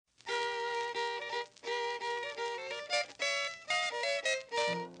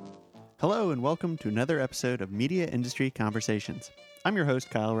Hello and welcome to another episode of Media Industry Conversations. I'm your host,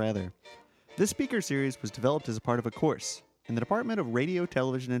 Kyle Rather. This speaker series was developed as a part of a course in the Department of Radio,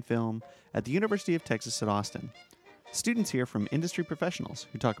 Television, and Film at the University of Texas at Austin. Students hear from industry professionals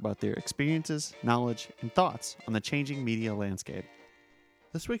who talk about their experiences, knowledge, and thoughts on the changing media landscape.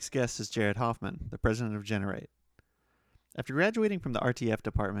 This week's guest is Jared Hoffman, the president of Generate. After graduating from the RTF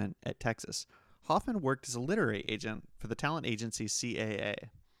department at Texas, Hoffman worked as a literary agent for the talent agency CAA.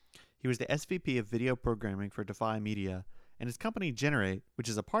 He was the SVP of Video Programming for Defy Media, and his company Generate, which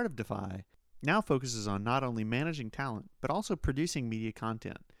is a part of Defy, now focuses on not only managing talent, but also producing media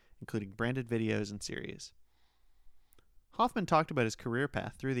content, including branded videos and series. Hoffman talked about his career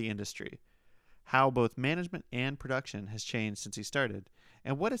path through the industry, how both management and production has changed since he started,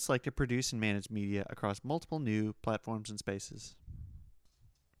 and what it's like to produce and manage media across multiple new platforms and spaces.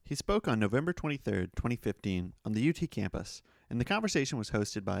 He spoke on November 23, 2015, on the UT campus, and the conversation was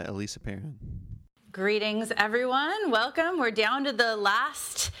hosted by Alisa Perren. Greetings, everyone. Welcome. We're down to the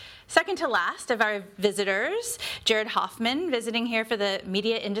second to last of our visitors, Jared Hoffman, visiting here for the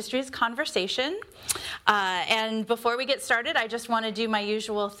Media Industries Conversation. And before we get started, I just want to do my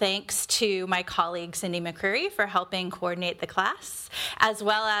usual thanks to my colleague, Cindy McCreary, for helping coordinate the class, as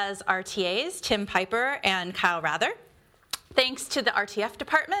well as our TAs, Tim Piper and Kyle Rather. Thanks to the RTF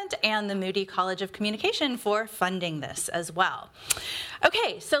department and the Moody College of Communication for funding this as well.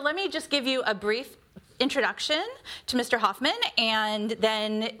 Okay, so let me just give you a brief introduction to Mr. Hoffman, and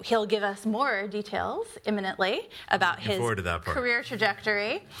then he'll give us more details imminently about his career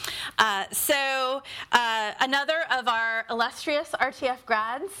trajectory. Another of our illustrious RTF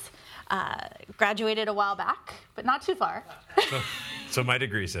grads graduated a while back, but not too far. So my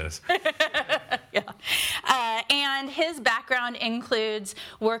degree says. Yeah. And his background includes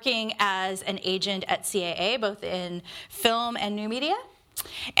working as an agent at CAA, both in film and new media,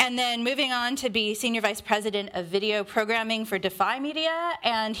 and then moving on to be Senior Vice President of Video Programming for Defy Media,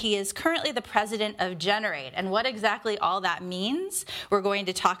 and he is currently the President of Generate. And what exactly all that means, we're going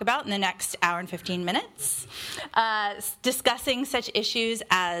to talk about in the next hour and 15 minutes, discussing such issues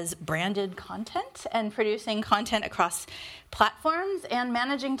as branded content and producing content across platforms and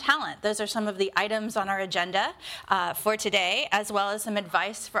managing talent. Those are some of the items on our agenda for today, as well as some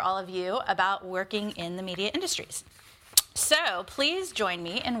advice for all of you about working in the media industries. So please join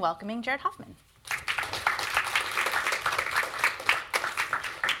me in welcoming Jared Hoffman.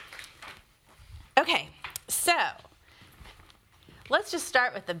 Okay, so let's just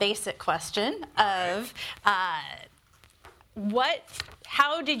start with the basic question of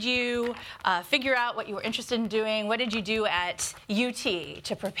how did you figure out what you were interested in doing? What did you do at UT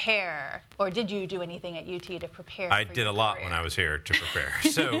to prepare? Or did you do anything at UT to prepare? I did a lot when I was here to prepare.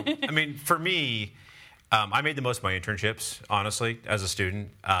 So, I mean, for me, I made the most of my internships, honestly, as a student.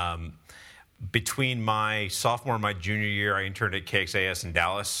 Between my sophomore and my junior year, I interned at KXAS in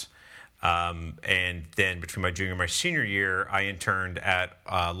Dallas. And then between my junior and my senior year, I interned at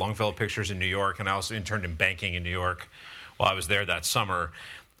Longfellow Pictures in New York, and I also interned in banking in New York while I was there that summer.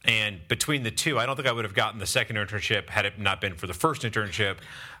 And between the two, I don't think I would have gotten the second internship had it not been for the first internship.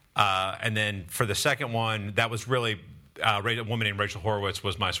 And then for the second one, that was really a woman named Rachel Horowitz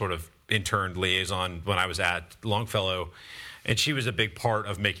was my sort of intern liaison when I was at Longfellow. And she was a big part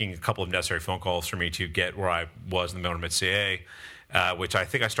of making a couple of necessary phone calls for me to get where I was in the moment at CA, which I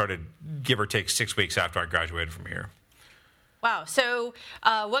think I started, give or take, 6 weeks after I graduated from here. Wow. So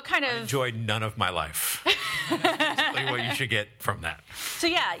what kind of... I enjoyed none of my life. That's what you should get from that. So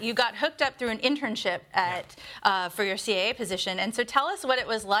yeah, you got hooked up through an internship for your CAA position. And so tell us what it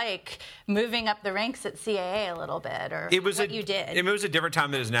was like moving up the ranks at CAA a little bit, or what you did. It was a different time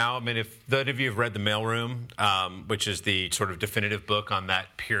than it is now. I mean, if those of you have read The Mailroom, which is the sort of definitive book on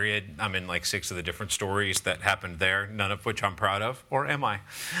that period, I'm in like 6 of the different stories that happened there, none of which I'm proud of, or am I?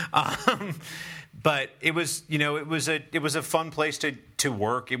 But it was, it was a fun place to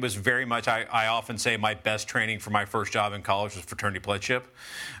work. It was very much, I often say my best training for my first job in college was fraternity pledgeship,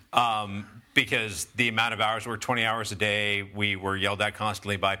 because the amount of hours were 20 hours a day. We were yelled at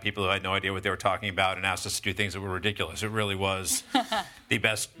constantly by people who had no idea what they were talking about and asked us to do things that were ridiculous. It really was the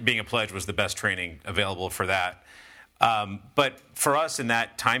best. Being a pledge was the best training available for that. But for us in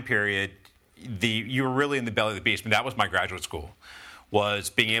that time period, you were really in the belly of the beast. I mean, that was my graduate school. Was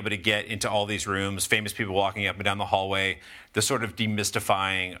being able to get into all these rooms, famous people walking up and down the hallway, the sort of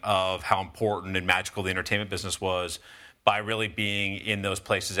demystifying of how important and magical the entertainment business was by really being in those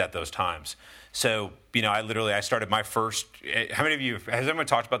places at those times. So, I started my first. How many of you, has anyone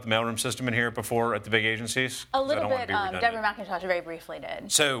talked about the mailroom system in here before at the big agencies? A little bit. Deborah McIntosh very briefly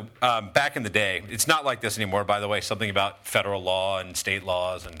did. So, back in the day, it's not like this anymore, by the way, something about federal law and state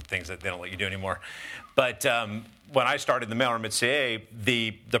laws and things that they don't let you do anymore. But when I started the mailroom at CA,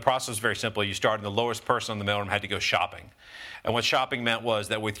 the process was very simple. You started, and the lowest person in the mailroom had to go shopping. And what shopping meant was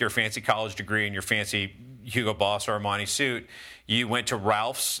that with your fancy college degree and your fancy Hugo Boss or Armani suit, you went to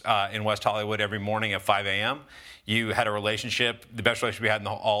Ralph's in West Hollywood every morning at 5 a.m. You had a relationship. The best relationship we had in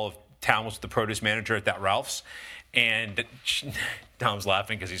all of town was with the produce manager at that Ralph's. And Tom's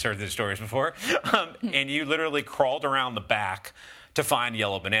laughing because he's heard these stories before. And you literally crawled around the back to find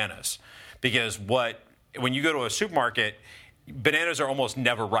yellow bananas. Because when you go to a supermarket, bananas are almost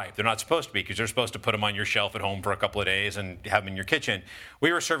never ripe. They're not supposed to be because you're supposed to put them on your shelf at home for a couple of days and have them in your kitchen.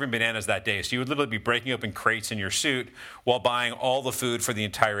 We were serving bananas that day, so you would literally be breaking open crates in your suit while buying all the food for the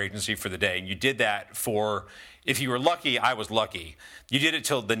entire agency for the day. And you did that for, if you were lucky, I was lucky. You did it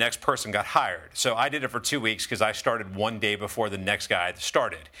till the next person got hired. So I did it for 2 weeks because I started one day before the next guy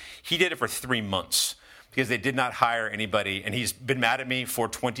started. He did it for 3 months. Because they did not hire anybody, and he's been mad at me for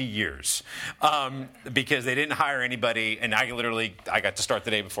 20 years because they didn't hire anybody, and I got to start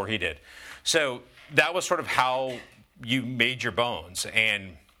the day before he did. So that was sort of how you made your bones,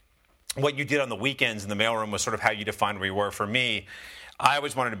 and what you did on the weekends in the mailroom was sort of how you defined where you were. For me, I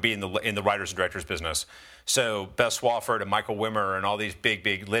always wanted to be in the writers and directors business. So Beth Swafford and Michael Wimmer and all these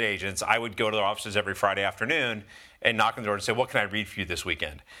big lit agents, I would go to their offices every Friday afternoon and knock on the door and say, what can I read for you this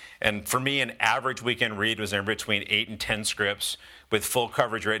weekend? And for me, an average weekend read was in between 8 and 10 scripts with full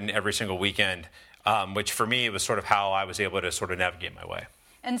coverage written every single weekend, which for me, it was sort of how I was able to sort of navigate my way.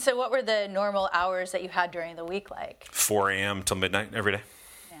 And so what were the normal hours that you had during the week like? 4 a.m. till midnight every day.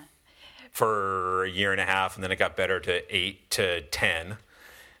 Yeah. For a year and a half, and then it got better to 8 to 10.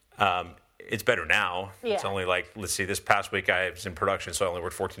 It's better now. Yeah. It's only let's see, this past week I was in production, so I only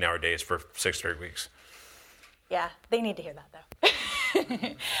worked 14-hour days for 6 straight weeks. Yeah, they need to hear that, though.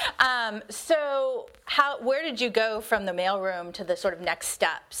 So where did you go from the mailroom to the sort of next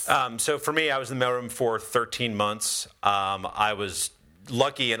steps? So for me, I was in the mailroom for 13 months. I was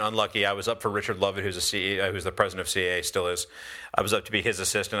lucky and unlucky. I was up for Richard Lovett, who's who's the president of CAA, still is. I was up to be his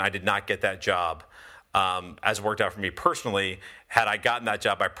assistant. I did not get that job. As it worked out for me personally, had I gotten that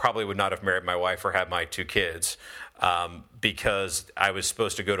job, I probably would not have married my wife or had my 2 kids. Because I was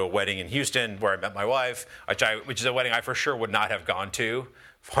supposed to go to a wedding in Houston where I met my wife, which is a wedding I for sure would not have gone to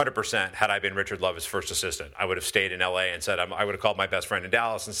 100% had I been Richard Lovett's first assistant. I would have stayed in L.A. and said, I would have called my best friend in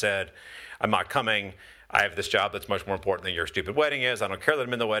Dallas and said, I'm not coming. I have this job that's much more important than your stupid wedding is. I don't care that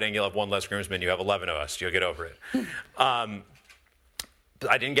I'm in the wedding. You'll have 1 less groomsman. You have 11 of us. You'll get over it.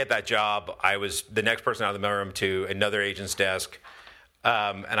 I didn't get that job. I was the next person out of the mailroom to another agent's desk,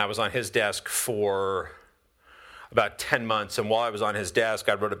 and I was on his desk for about 10 months, and while I was on his desk,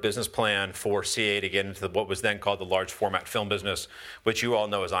 I wrote a business plan for CA to get into what was then called the large format film business, which you all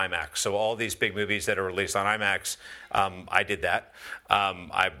know as IMAX. So all these big movies that are released on IMAX, I did that.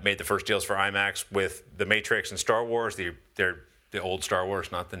 I made the first deals for IMAX with The Matrix and Star Wars. They're the old Star Wars,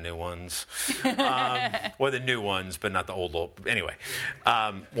 not the new ones. Or the new ones, but not the old. Anyway,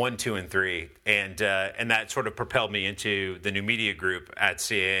 1, 2, and 3. And that sort of propelled me into the new media group at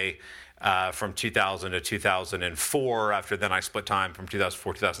CA. From 2000 to 2004. After then, I split time from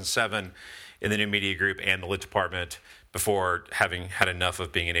 2004 to 2007 in the new media group and the lit department before having had enough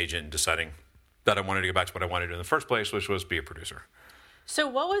of being an agent and deciding that I wanted to go back to what I wanted to do in the first place, which was be a producer. So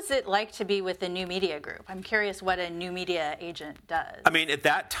what was it like to be with the new media group? I'm curious what a new media agent does. I mean, at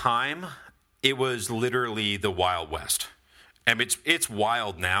that time, it was literally the Wild West. And it's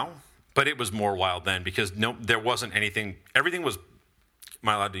wild now, but it was more wild then because there wasn't anything. Everything was. Am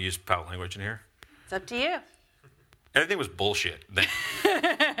I allowed to use foul language in here? It's up to you. Everything was bullshit then.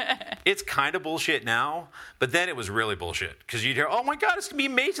 It's kind of bullshit now, but then it was really bullshit. Because you'd hear, oh my God, it's going to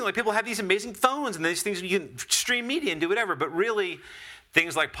be amazing. Like people have these amazing phones and these things you can stream media and do whatever. But really,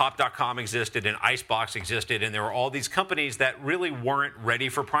 things like Pop.com existed and Icebox existed, and there were all these companies that really weren't ready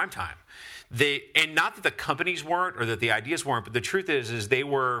for prime time. And not that the companies weren't or that the ideas weren't, but the truth is they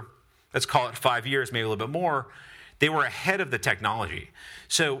were, let's call it 5 years, maybe a little bit more, they were ahead of the technology.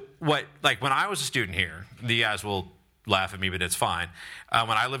 So when I was a student here, the guys will laugh at me, but it's fine.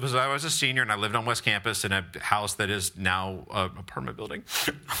 When I was a senior and I lived on West Campus in a house that is now an apartment building.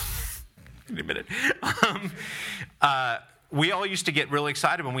 Give me a minute. We all used to get really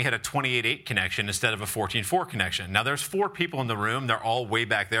excited when we had a 28.8 connection instead of a 14.4 connection. Now, there's 4 people in the room. They're all way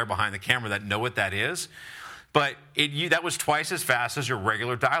back there behind the camera that know what that is. But that was twice as fast as your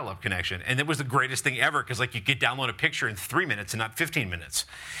regular dial-up connection. And it was the greatest thing ever because you could download a picture in 3 minutes and not 15 minutes.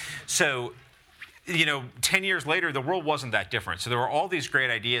 So 10 years later, the world wasn't that different. So there were all these great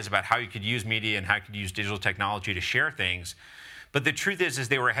ideas about how you could use media and how you could use digital technology to share things. But the truth is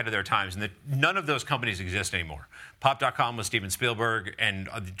they were ahead of their times, and none of those companies exist anymore. Pop.com was Steven Spielberg and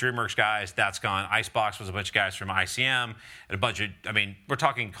the DreamWorks guys. That's gone. Icebox was a bunch of guys from ICM and a bunch of, we're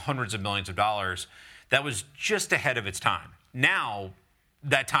talking hundreds of millions of dollars. That was just ahead of its time. Now,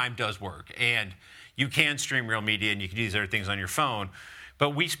 that time does work, and you can stream real media, and you can do these other things on your phone. But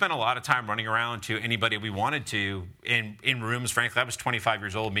we spent a lot of time running around to anybody we wanted to in rooms. Frankly, I was 25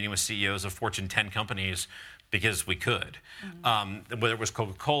 years old meeting with CEOs of Fortune 10 companies because we could, whether it was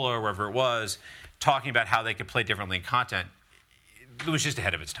Coca-Cola or wherever it was, talking about how they could play differently in content. It was just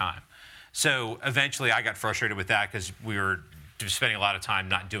ahead of its time. So eventually I got frustrated with that because we were spending a lot of time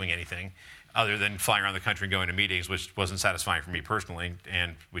not doing anything other than flying around the country and going to meetings, which wasn't satisfying for me personally,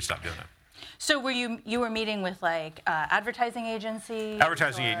 and we stopped doing it. So were you were meeting with advertising agencies?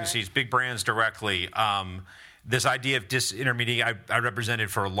 Advertising agencies, big brands directly. This idea of disintermediating, I represented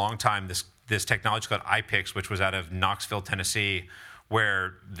for a long time this technology called iPix, which was out of Knoxville, Tennessee,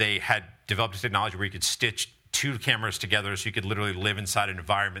 where they had developed a technology where you could stitch two cameras together so you could literally live inside an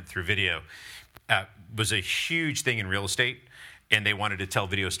environment through video. It was a huge thing in real estate, and they wanted to tell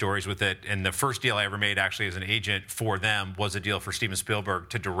video stories with it. And the first deal I ever made actually as an agent for them was a deal for Steven Spielberg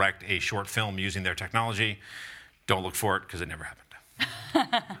to direct a short film using their technology. Don't look for it because it never happened.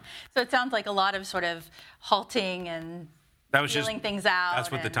 So it sounds like a lot of sort of halting and feeling things out.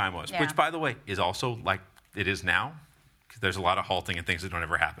 That's what the time was, which, by the way, is also like it is now. Because there's a lot of halting and things that don't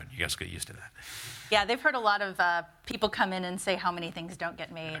ever happen. You guys get used to that. Yeah, they've heard a lot of people come in and say how many things don't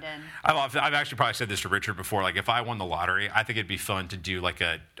get made. And I've actually probably said this to Richard before. Like, if I won the lottery, I think it'd be fun to do like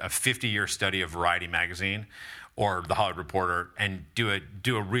a 50-year study of Variety magazine or The Hollywood Reporter and do a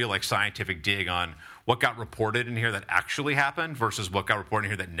real like scientific dig on what got reported in here that actually happened versus what got reported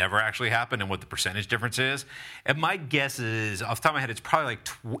in here that never actually happened and what the percentage difference is. And my guess is, off the top of my head, it's probably like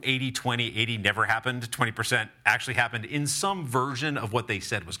 80-20, 80 never happened, 20% actually happened in some version of what they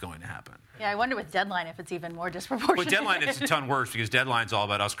said was going to happen. Yeah, I wonder with Deadline if it's even more disproportionate. With Deadline, it's a ton worse because Deadline's all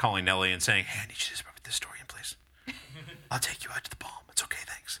about us calling Nellie and saying, hey, I need you to put this story in, please. I'll take you out to the Palm. It's okay,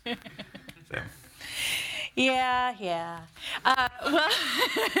 thanks. So. Yeah.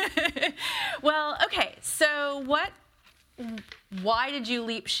 Well, okay. So why did you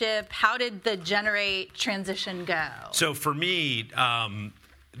leap ship? How did the Generate transition go? So for me, I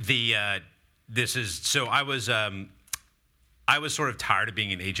was sort of tired of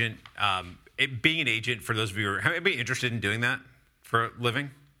being an agent. Being an agent, for those of you who are anybody interested in doing that for a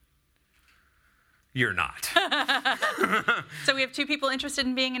living? You're not. So we have two people interested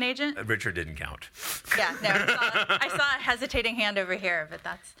in being an agent? Richard didn't count. Yeah, no, I saw a hesitating hand over here, but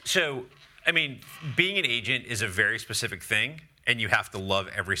that's... So, being an agent is a very specific thing, and you have to love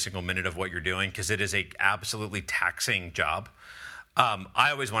every single minute of what you're doing because it is a absolutely taxing job.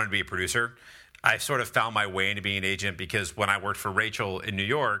 I always wanted to be a producer. I sort of found my way into being an agent because when I worked for Rachel in New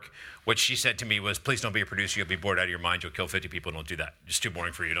York, what she said to me was, please don't be a producer. You'll be bored out of your mind. You'll kill 50 people. Don't do that. It's too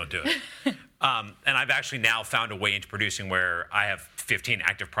boring for you. Don't do it. And I've actually now found a way into producing where I have 15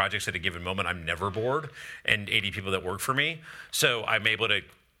 active projects at a given moment. I'm never bored, and 80 people that work for me. So I'm able to,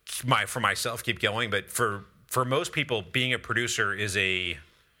 for myself, keep going. But for most people, being a producer is a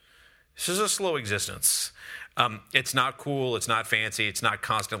slow existence. It's not cool. It's not fancy. It's not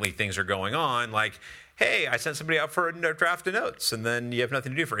constantly things are going on. Like, hey, I sent somebody out for a draft of notes, and then you have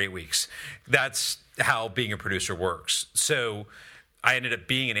nothing to do for 8 weeks. That's how being a producer works. So I ended up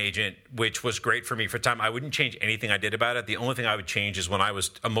being an agent, which was great for me for time. I wouldn't change anything I did about it. The only thing I would change is when I was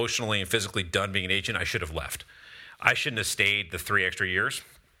emotionally and physically done being an agent, I should have left. I shouldn't have stayed the 3 extra years.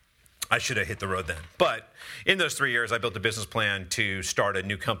 I should have hit the road then. But in those 3 years, I built a business plan to start a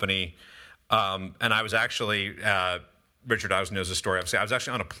new company. And I was actually, Richard Dawes knows the story. I was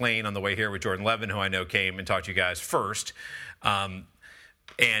actually on a plane on the way here with Jordan Levin, who I know came and talked to you guys first.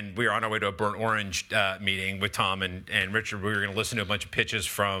 And we were on our way to a Burnt Orange meeting with Tom and Richard. We were going to listen to a bunch of pitches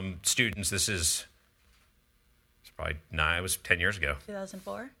from students. It was 10 years ago.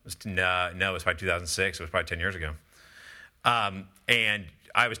 2004? It was probably 2006. It was probably 10 years ago. And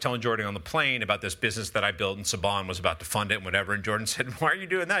I was telling Jordan on the plane about this business that I built, and Saban was about to fund it and whatever. And Jordan said, why are you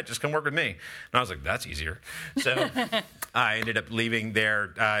doing that? Just come work with me. And I was like, that's easier. So I ended up leaving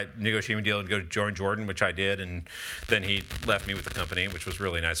their negotiating deal and go to join Jordan, which I did. And then he left me with the company, which was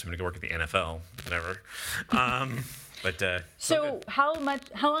really nice of him to go work at the NFL, whatever. So how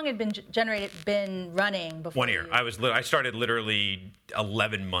long had Generate been running before? 1 year. I started literally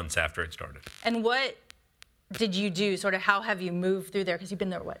 11 months after it started. And what did you do? Sort of how have you moved through there? Because you've been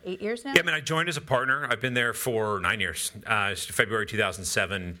there, what, 8 years now? Yeah, I mean, I joined as a partner. I've been there for 9 years, February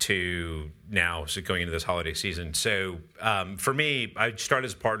 2007 to now, so going into this holiday season. So for me, I started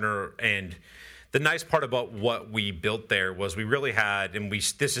as a partner, and the nice part about what we built there was we really had, and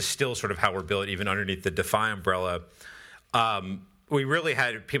this is still sort of how we're built, even underneath the Defy umbrella. We really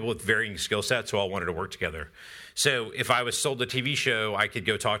had people with varying skill sets who all wanted to work together. So if I was sold a TV show, I could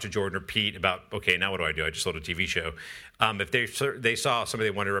go talk to Jordan or Pete about, okay, now what do? I just sold a TV show. If they saw somebody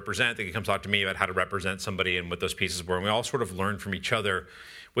they wanted to represent, they could come talk to me about how to represent somebody and what those pieces were. And we all sort of learned from each other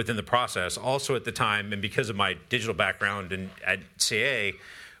within the process. Also at the time, and because of my digital background at CAA,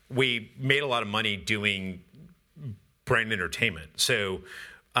 we made a lot of money doing brand entertainment. So,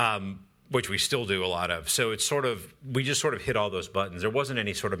 which we still do a lot of. So it's we just sort of hit all those buttons. There wasn't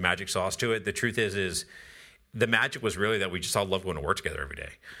any sort of magic sauce to it. The truth is the magic was really that we just all loved going to work together every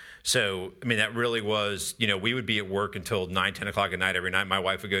day. So, I mean, that really was, we would be at work until 9, 10 o'clock at night every night. My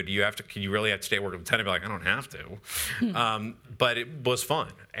wife would go, can you really have to stay at work until 10? I'd be like, I don't have to. But it was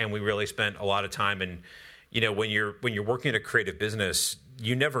fun. And we really spent a lot of time. And, when you're working in a creative business,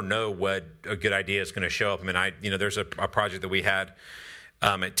 you never know what a good idea is going to show up. I mean, there's a project that we had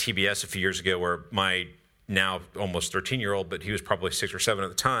at TBS a few years ago where my now almost 13-year-old, but he was probably 6 or 7 at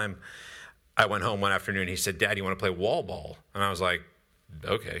the time, I went home one afternoon. He said, Dad, you want to play wall ball? And I was like,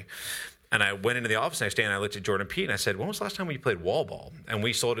 okay. And I went into the office the next day and I looked at Jordan and Pete and I said, when was the last time we played wall ball? And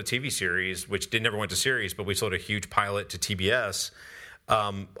we sold a TV series, which never went to series, but we sold a huge pilot to TBS,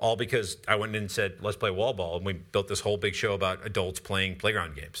 all because I went in and said, let's play wall ball. And we built this whole big show about adults playing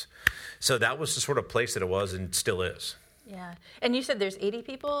playground games. So that was the sort of place that it was and still is. Yeah. And you said there's 80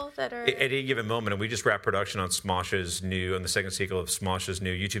 people that are... At any given moment. And we just wrapped production on the second sequel of Smosh's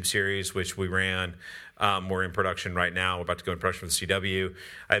new YouTube series, which we ran. We're in production right now. We're about to go in production with CW.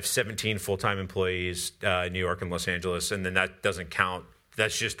 I have 17 full-time employees in New York and Los Angeles. And then that doesn't count.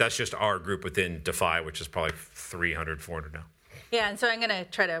 That's just our group within Defy, which is probably 300, 400 now. Yeah, and so I'm going to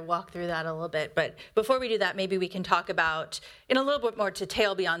try to walk through that a little bit. But before we do that, maybe we can talk about, in a little bit more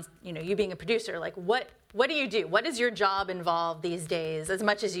detail beyond, you being a producer, like what do you do? What does your job involve these days, as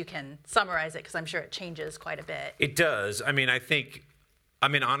much as you can summarize it, because I'm sure it changes quite a bit. It does. I mean,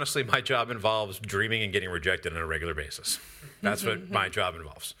 honestly, my job involves dreaming and getting rejected on a regular basis. That's what my job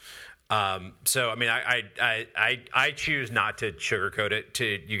involves. So, I mean, I choose not to sugarcoat it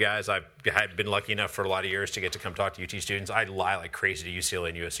to you guys. I've been lucky enough for a lot of years to get to come talk to UT students. I lie like crazy to UCLA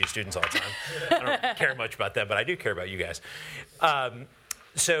and USC students all the time. I don't care much about them, but I do care about you guys.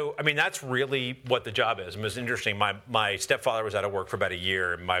 So, I mean, that's really what the job is. It was interesting. My stepfather was out of work for about a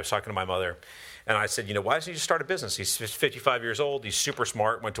year, and I was talking to my mother, and I said, why doesn't he just start a business? He's 55 years old. He's super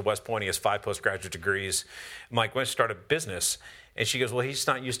smart, went to West Point. He has 5 postgraduate degrees. I'm like, why don't you start a business? And she goes, well, he's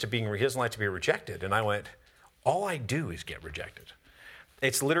not used to he doesn't like to be rejected. And I went, all I do is get rejected.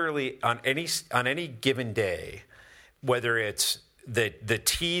 It's literally on any given day, whether it's the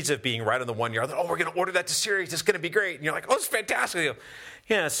tease of being right on the 1 yard, oh, we're going to order that to series, it's going to be great. And you're like, oh, it's fantastic. You go,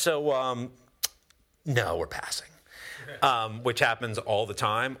 yeah, so no, we're passing. Which happens all the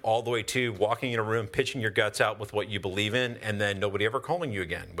time, all the way to walking in a room, pitching your guts out with what you believe in, and then nobody ever calling you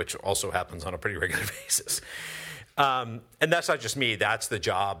again, which also happens on a pretty regular basis. And that's not just me. That's the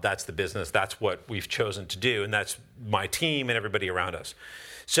job. That's the business. That's what we've chosen to do, and that's my team and everybody around us.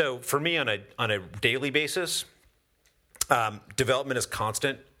 So for me, on a daily basis, development is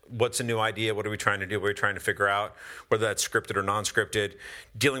constant. What's a new idea? What are we trying to do? What are we trying to figure out? Whether that's scripted or non-scripted.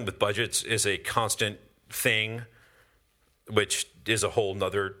 Dealing with budgets is a constant thing, which is a whole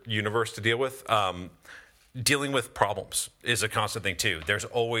nother universe to deal with. Dealing with problems is a constant thing too. There's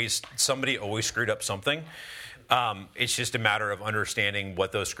somebody always screwed up something. It's just a matter of understanding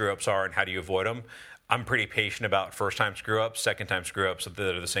what those screw-ups are and how do you avoid them. I'm pretty patient about first-time screw-ups. Second-time screw-ups that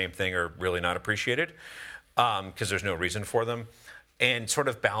are the same thing are really not appreciated because there's no reason for them. And sort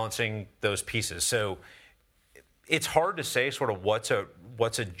of balancing those pieces. So it's hard to say sort of what's a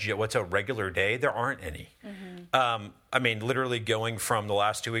regular day. There aren't any. Mm-hmm. I mean, literally going from the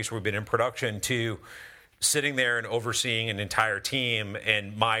last 2 weeks where we've been in production to sitting there and overseeing an entire team,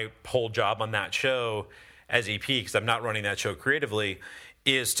 and my whole job on that show as EP, because I'm not running that show creatively,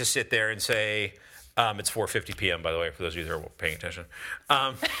 is to sit there and say, it's 4:50 p.m., by the way, for those of you that are paying attention.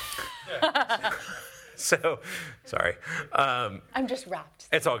 So, sorry. I'm just wrapped.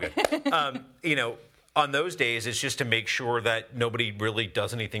 It's all good. On those days, it's just to make sure that nobody really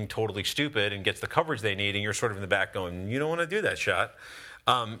does anything totally stupid and gets the coverage they need, and you're sort of in the back going, you don't want to do that shot.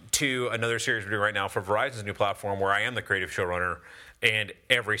 To another series we're doing right now for Verizon's new platform where I am the creative showrunner, and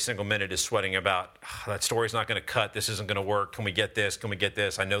every single minute is sweating about, that story's not going to cut, this isn't going to work, can we get this,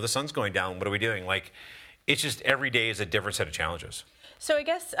 I know the sun's going down, what are we doing? Like, It's just every day is a different set of challenges. So I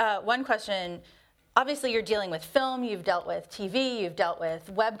guess one question, obviously you're dealing with film, you've dealt with TV, you've dealt with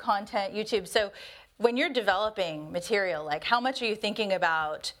web content, YouTube. So when you're developing material, like how much are you thinking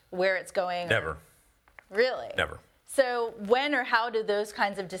about where it's going? Never. Really? Never. So when or how do those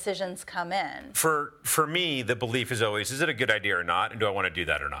kinds of decisions come in? For me, the belief is always, is it a good idea or not? And do I want to do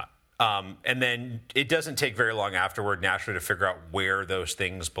that or not? And then it doesn't take very long afterward, naturally, to figure out where those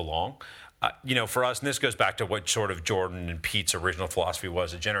things belong. For us, and this goes back to what sort of Jordan and Pete's original philosophy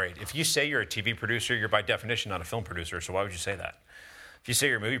was to generate. If you say you're a TV producer, you're by definition not a film producer, so why would you say that? If you say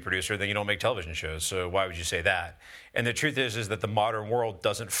you're a movie producer, then you don't make television shows, so why would you say that? And the truth is that the modern world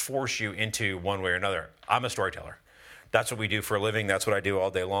doesn't force you into one way or another. I'm a storyteller. That's what we do for a living. That's what I do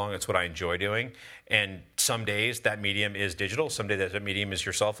all day long. It's what I enjoy doing. And some days that medium is digital. Some days that medium is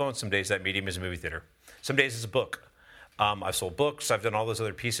your cell phone. Some days that medium is a movie theater. Some days it's a book. I've sold books. I've done all those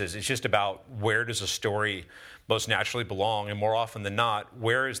other pieces. It's just about where does a story most naturally belong, and more often than not,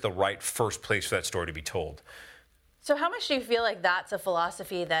 where is the right first place for that story to be told? So how much do you feel like that's a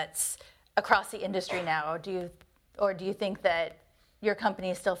philosophy that's across the industry now? Or do you think that your company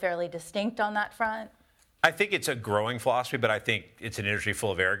is still fairly distinct on that front? I think it's a growing philosophy, but I think it's an industry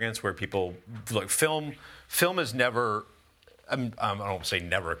full of arrogance where people look. Film is never. I don't say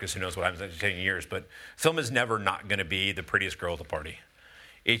never because who knows what happens in 10 years, but film is never not going to be the prettiest girl at the party.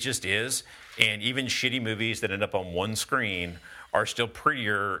 It just is, and even shitty movies that end up on one screen are still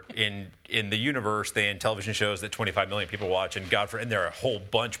prettier in the universe than television shows that 25 million people watch, and and they're a whole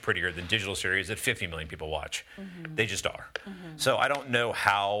bunch prettier than digital series that 50 million people watch. Mm-hmm. They just are. Mm-hmm. So I don't know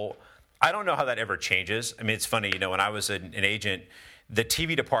how that ever changes. I mean, it's funny, when I was an agent, the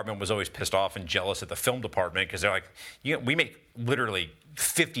TV department was always pissed off and jealous at the film department because they're like, we make literally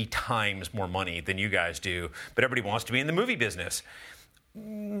 50 times more money than you guys do, but everybody wants to be in the movie business.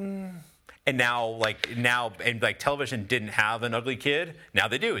 And now television didn't have an ugly kid. Now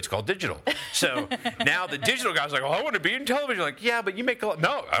they do. It's called digital. So now the digital guy's like, I want to be in television. Like, yeah, but you make a lot.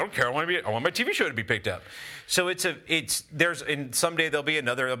 No, I don't care. I want my TV show to be picked up. So and someday there'll be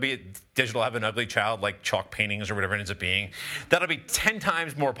a digital have an ugly child like chalk paintings or whatever it ends up being. That'll be 10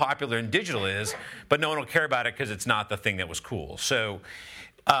 times more popular than digital is, but no one will care about it because it's not the thing that was cool. So,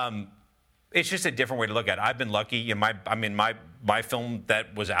 it's just a different way to look at it. I've been lucky. My film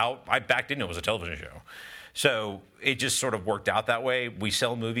that was out, I backed into it was a television show. So it just sort of worked out that way. We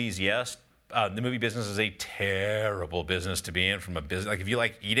sell movies, yes. The movie business is a terrible business to be in from a business. Like if you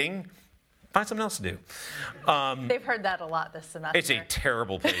like eating, find something else to do. They've heard that a lot this semester. It's a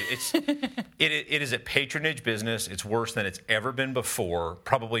terrible place. It is a patronage business. It's worse than it's ever been before.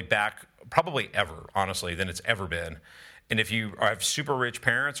 Probably ever, honestly, than it's ever been. And if you have super rich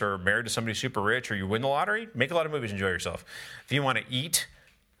parents or are married to somebody super rich or you win the lottery, make a lot of movies, enjoy yourself. If you want to eat,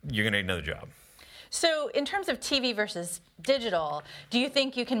 you're going to need another job. So in terms of TV versus digital, do you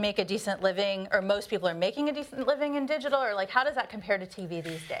think you can make a decent living, or most people are making a decent living in digital, or like how does that compare to TV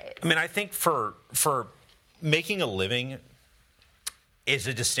these days? I mean, I think for making a living is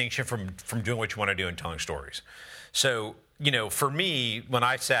a distinction from doing what you want to do and telling stories. So, for me, when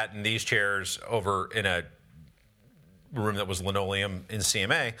I sat in these chairs over in a room that was linoleum in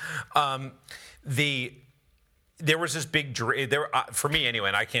CMA, there was this big for me anyway,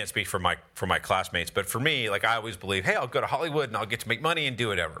 and I can't speak for my classmates, but for me, like I always believe, hey, I'll go to Hollywood and I'll get to make money and do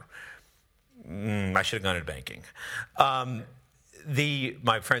whatever. I should have gone into banking.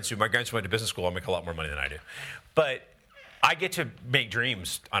 My grandson went to business school. I'll make a lot more money than I do, but I get to make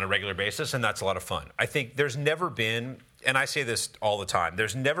dreams on a regular basis, and that's a lot of fun. I think there's never been, and I say this all the time,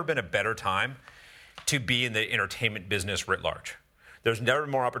 there's never been a better time to be in the entertainment business writ large. There's never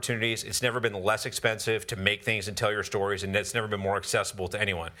been more opportunities. It's never been less expensive to make things and tell your stories, and it's never been more accessible to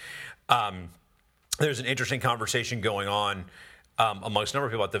anyone. There's an interesting conversation going on amongst a number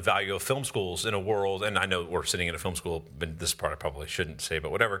of people about the value of film schools in a world, and I know we're sitting in a film school, but this part I probably shouldn't say, but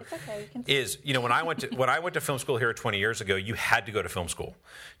whatever. It's okay, you can say. When I went to film school here 20 years ago, you had to go to film school.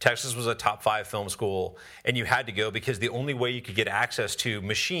 Texas was a top 5 film school, and you had to go because the only way you could get access to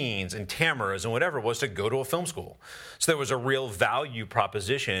machines and cameras and whatever was to go to a film school. So there was a real value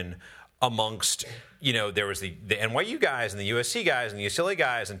proposition amongst, there was the NYU guys and the USC guys and the UCLA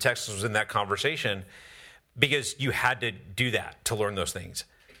guys, and Texas was in that conversation because you had to do that to learn those things.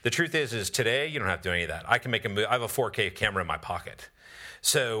 The truth is today you don't have to do any of that. I can make a movie. I have a 4K camera in my pocket.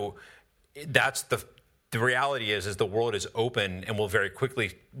 So that's the reality is the world is open and will very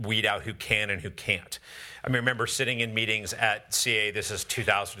quickly weed out who can and who can't. I remember sitting in meetings at CA, this is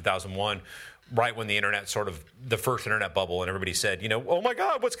 2000, 2001, right when the internet the first internet bubble, and everybody said, oh my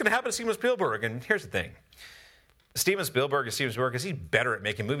God, what's going to happen to Steven Spielberg? And here's the thing. Steven Spielberg is he's better at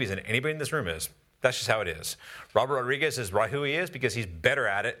making movies than anybody in this room is. That's just how it is. Robert Rodriguez is who he is because he's better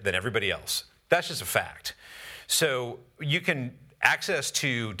at it than everybody else. That's just a fact. So you can access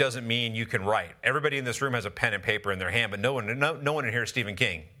to doesn't mean you can write. Everybody in this room has a pen and paper in their hand, but no one in here is Stephen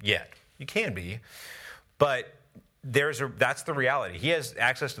King yet. You can be, but that's the reality. He has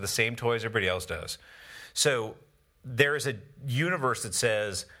access to the same toys everybody else does. So there is a universe that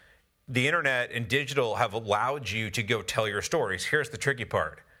says the internet and digital have allowed you to go tell your stories. Here's the tricky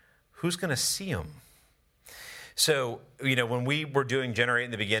part. Who's going to see them? So, when we were doing Generate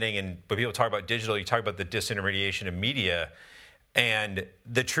in the beginning, and when people talk about digital, you talk about the disintermediation of media. And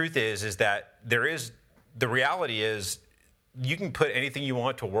the truth is that the reality is you can put anything you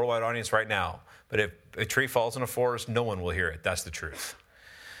want to a worldwide audience right now. But if a tree falls in a forest, no one will hear it. That's the truth.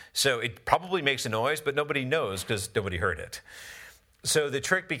 So it probably makes a noise, but nobody knows because nobody heard it. So the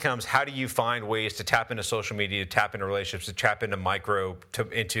trick becomes, how do you find ways to tap into social media, to tap into relationships, to tap into micro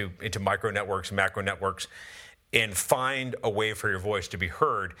networks, macro networks, and find a way for your voice to be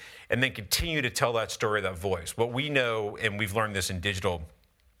heard, and then continue to tell that story, that voice. What we know, and we've learned this in digital,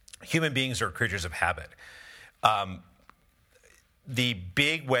 human beings are creatures of habit. The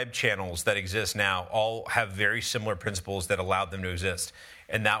big web channels that exist now all have very similar principles that allowed them to exist.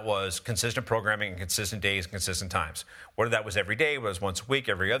 And that was consistent programming and consistent days and consistent times. Whether that was every day, whether it was once a week,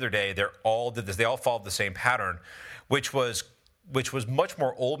 every other day, they all did this. They all followed the same pattern, which was much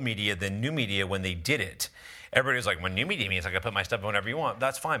more old media than new media when they did it. Everybody was like, when new media means I can put my stuff whenever you want.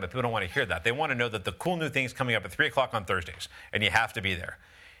 That's fine, but people don't want to hear that. They want to know that the cool new thing's coming up at 3 o'clock on Thursdays, and you have to be there.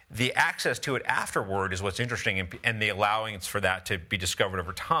 The access to it afterward is what's interesting, and the allowance for that to be discovered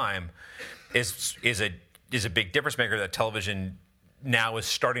over time is a big difference maker that television now is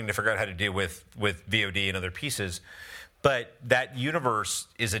starting to figure out how to deal with VOD and other pieces. But that universe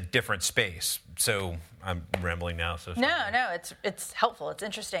is a different space. So I'm rambling now. So no, it's helpful. It's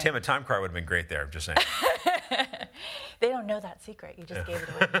interesting. Tim, a time card would have been great there. I'm just saying. They don't know that secret. You just gave it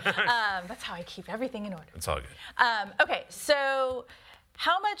away. That's how I keep everything in order. It's all good. Okay, so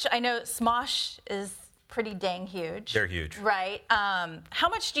how much, I know Smosh is pretty dang huge. They're huge. Right. How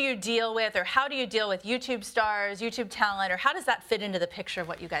much do you deal with, or how do you deal with YouTube stars, YouTube talent, or how does that fit into the picture of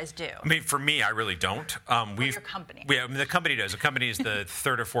what you guys do? I mean, for me, I really don't. Your company. The company does. The company is the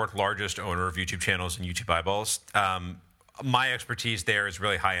third or fourth largest owner of YouTube channels and YouTube eyeballs. My expertise there is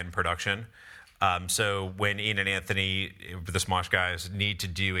really high-end production. So when Ian and Anthony, the Smosh guys, need to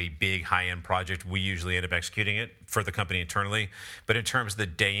do a big high-end project, we usually end up executing it for the company internally. But in terms of the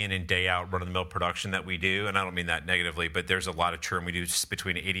day in and day out run-of-the-mill production that we do, and I don't mean that negatively, but there's a lot of churn. We do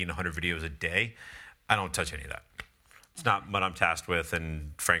between 80 and 100 videos a day. I don't touch any of that. It's not what I'm tasked with,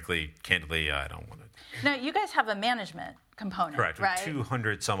 and frankly, candidly, I don't want to. Now, you guys have a management component, correct, right?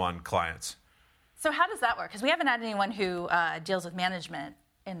 200 some on clients. So how does that work? Because we haven't had anyone who deals with management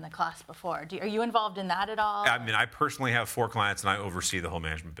in the class before. Are you involved in that at all? I mean, I personally have 4 clients, and I oversee the whole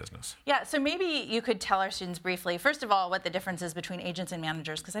management business. Yeah, so maybe you could tell our students briefly, first of all, what the difference is between agents and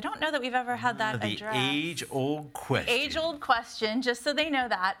managers, because I don't know that we've ever had that addressed. The age-old question. Age-old question, just so they know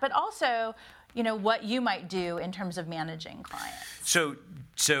that. But also, what you might do in terms of managing clients.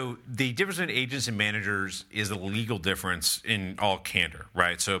 So the difference between agents and managers is a legal difference in all candor,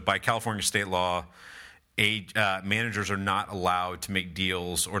 right? So by California state law, managers are not allowed to make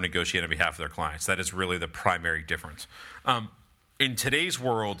deals or negotiate on behalf of their clients. That is really the primary difference. In today's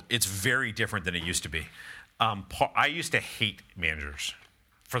world, it's very different than it used to be. I used to hate managers,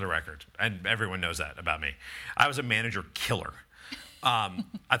 for the record, and everyone knows that about me. I was a manager killer.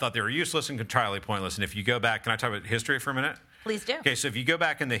 I thought they were useless and entirely pointless. And if you go back, can I talk about history for a minute? Please do. Okay, so if you go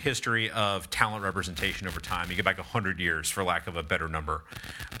back in the history of talent representation over time, you go back 100 years, for lack of a better number.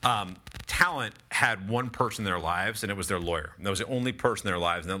 Talent had one person in their lives, and it was their lawyer. And that was the only person in their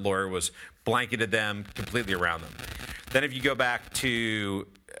lives, and that lawyer was blanketed them completely around them. Then if you go back to,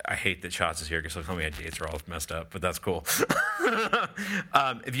 I hate that Shots is here because he'll tell me my dates are all messed up, but that's cool.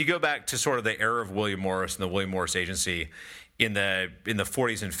 If you go back to sort of the era of William Morris and the William Morris Agency in the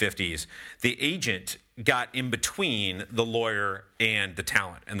 40s and 50s, the agent got in between the lawyer and the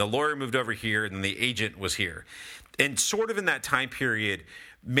talent. And the lawyer moved over here, and then the agent was here. And sort of in that time period,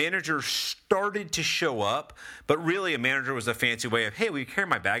 managers started to show up, but really a manager was a fancy way of, hey, will you carry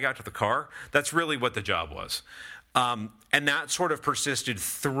my bag out to the car? That's really what the job was. And that sort of persisted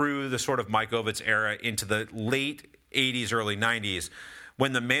through the sort of Mike Ovitz era into the late 80s, early 90s,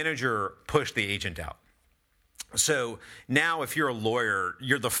 when the manager pushed the agent out. So now if you're a lawyer,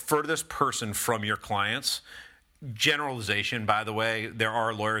 you're the furthest person from your clients generalization, by the way. There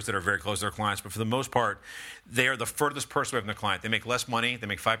are lawyers that are very close to their clients, but for the most part, they are the furthest person away from their client. They make less money. They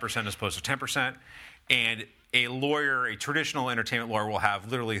make 5% as opposed to 10%. And a lawyer, a traditional entertainment lawyer, will have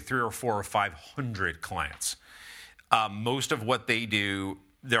literally 300 or 400 or 500 clients. Most of what they do,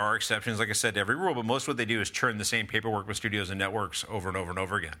 there are exceptions, like I said, to every rule, but most of what they do is churn the same paperwork with studios and networks over and over and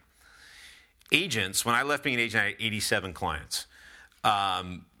over again. Agents, when I left being an agent, I had 87 clients.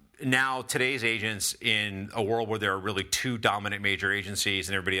 Now, today's agents, in a world where there are really two dominant major agencies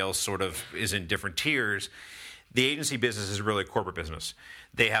and everybody else sort of is in different tiers, the agency business is really a corporate business.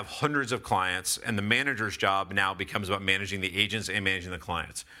 They have hundreds of clients, and the manager's job now becomes about managing the agents and managing the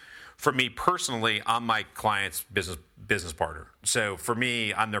clients. For me personally, I'm my client's business partner. So for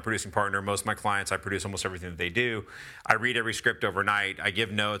me, I'm their producing partner. Most of my clients, I produce almost everything that they do. I read every script overnight. I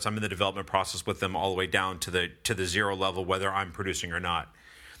give notes. I'm in the development process with them all the way down to the zero level, whether I'm producing or not.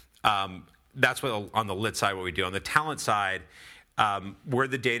 That's what on the lit side what we do. On the talent side, we're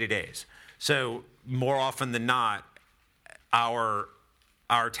the day-to-days. So more often than not, our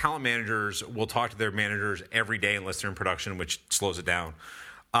talent managers will talk to their managers every day unless they're in production, which slows it down.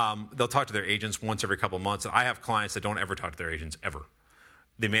 They'll talk to their agents once every couple of months. I have clients that don't ever talk to their agents, ever.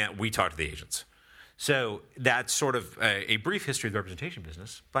 We talk to the agents. So that's sort of a brief history of the representation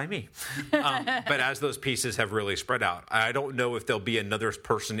business by me. But as those pieces have really spread out, I don't know if there'll be another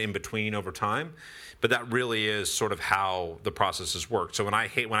person in between over time, but that really is sort of how the processes work. So when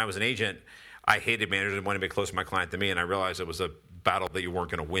I was an agent, I hated managers that wanted to be closer to my client than me, and I realized it was a battle that you weren't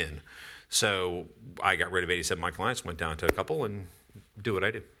going to win. So I got rid of 87 of my clients, went down to a couple, and do what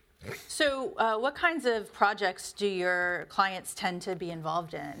I do. So what kinds of projects do your clients tend to be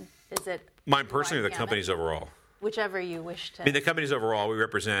involved in? Is it mine personally or the company's overall? Whichever you wish to. I mean, the company's overall, we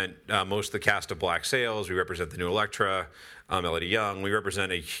represent most of the cast of Black Sails. We represent the new Elektra, Melody Young. We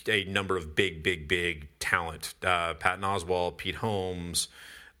represent a number of big talent. Patton Oswalt, Pete Holmes,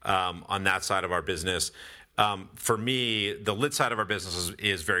 on that side of our business. For me, the lit side of our business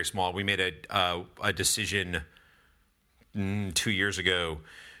is very small. We made a decision 2 years ago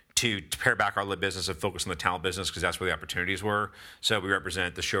to pare back our lit business and focus on the talent business because that's where the opportunities were. So we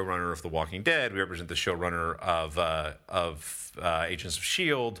represent the showrunner of The Walking Dead. We represent the showrunner of Agents of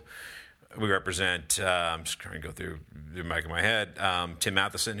S.H.I.E.L.D. We represent, I'm just trying to go through the mic in my head, Tim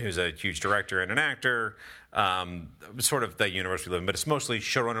Matheson, who's a huge director and an actor, sort of the universe we live in. But it's mostly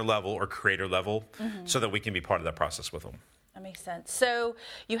showrunner level or creator level so that we can be part of that process with them. That makes sense. So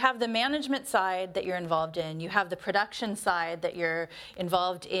you have the management side that you're involved in. You have the production side that you're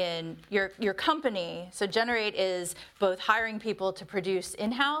involved in. Your company, so Generate is both hiring people to produce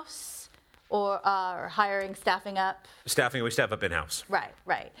in-house or hiring, staffing up? We staff up in-house.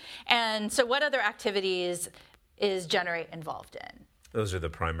 Right. And so what other activities is Generate involved in? Those are the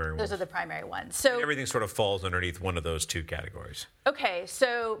primary ones. So everything sort of falls underneath one of those two categories. Okay,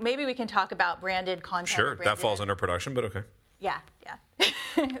 so maybe we can talk about branded content. Sure, that falls under production, but okay. Yeah.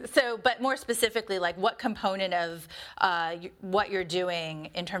 So, but more specifically, like what component of what you're doing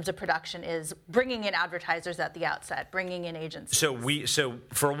in terms of production is bringing in advertisers at the outset, bringing in agencies? So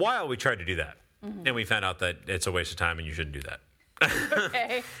for a while we tried to do that, and we found out that it's a waste of time and you shouldn't do that.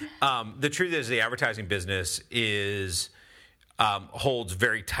 Okay. The truth is, the advertising business holds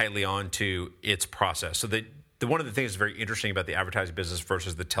very tightly onto its process. So one of the things that's very interesting about the advertising business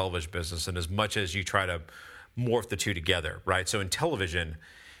versus the television business, and as much as you try to morph the two together, right? So in television,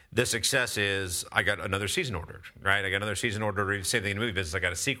 the success is I got another season ordered, right? I got another season ordered. Same thing in the movie business. I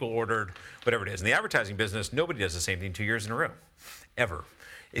got a sequel ordered, whatever it is. In the advertising business, nobody does the same thing 2 years in a row, ever.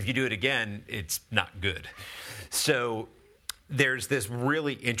 If you do it again, it's not good. So there's this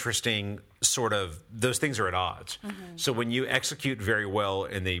really interesting sort of, those things are at odds. So when you execute very well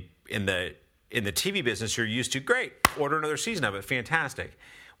in the TV business, you're used to, great, order another season of it, fantastic.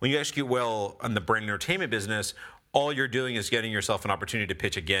 When you execute well on the brand entertainment business, all you're doing is getting yourself an opportunity to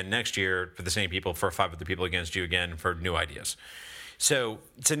pitch again next year for the same people, for 5 other people against you again for new ideas. So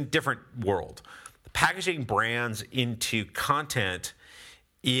it's a different world. Packaging brands into content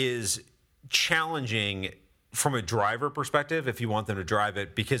is challenging from a driver perspective if you want them to drive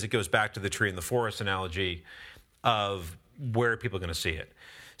it, because it goes back to the tree and the forest analogy of where people are going to see it.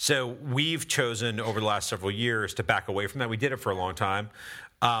 So we've chosen over the last several years to back away from that. We did it for a long time.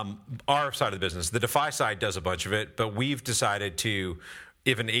 Our side of the business, the Defy side does a bunch of it, but we've decided to,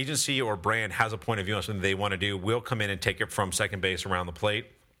 if an agency or brand has a point of view on something they want to do, we'll come in and take it from second base around the plate,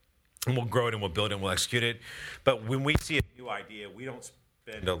 and we'll grow it and we'll build it and we'll execute it. But when we see a new idea, we don't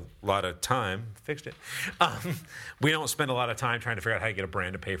spend a lot of time, we don't spend a lot of time trying to figure out how to get a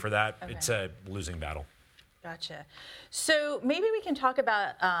brand to pay for that. Okay. It's a losing battle. Gotcha. So maybe we can talk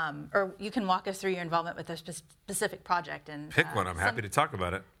about, or you can walk us through your involvement with a specific project. And pick one. I'm happy to talk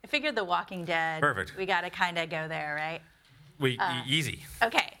about it. I figured The Walking Dead. Perfect. We got to kind of go there, right? Easy.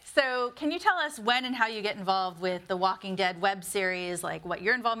 Okay. So can you tell us when and how you get involved with the Walking Dead web series, like what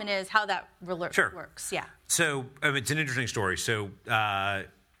your involvement is, how that works? Yeah. So it's an interesting story. So I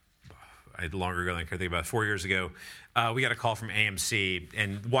had longer ago than I could think about. 4 years ago, we got a call from AMC,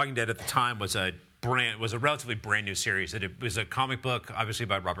 and Walking Dead at the time was a relatively brand new series. It was a comic book, obviously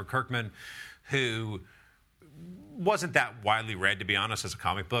by Robert Kirkman, who wasn't that widely read, to be honest, as a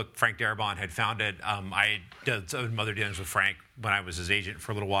comic book. Frank Darabont had found it. I did some other dealings with Frank when I was his agent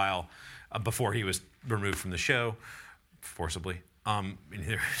for a little while before he was removed from the show, forcibly.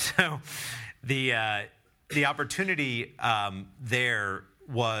 So the opportunity there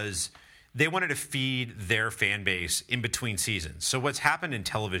was they wanted to feed their fan base in between seasons. So what's happened in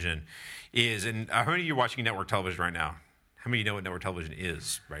television is, and how many of you are watching network television right now? How many of you know what network television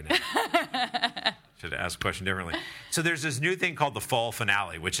is right now? Should ask the question differently. So there's this new thing called the fall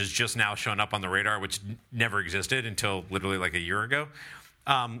finale, which has just now shown up on the radar, which never existed until literally like a year ago.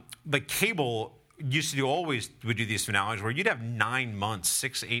 But cable used to would do these finales where you'd have 9 months,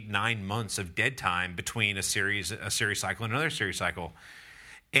 6, 8, 9 months of dead time between a series cycle and another series cycle.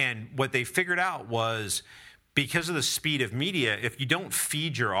 And what they figured out was, because of the speed of media, if you don't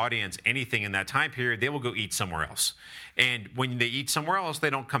feed your audience anything in that time period, they will go eat somewhere else. And when they eat somewhere else, they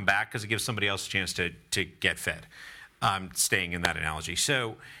don't come back because it gives somebody else a chance to get fed, staying in that analogy.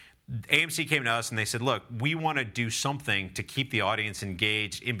 So AMC came to us and they said, look, we want to do something to keep the audience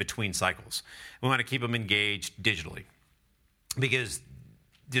engaged in between cycles. We want to keep them engaged digitally because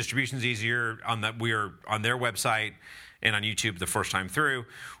distribution is easier. We are on their website and on YouTube the first time through.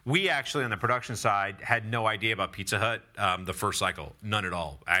 We actually, on the production side, had no idea about Pizza Hut the first cycle, none at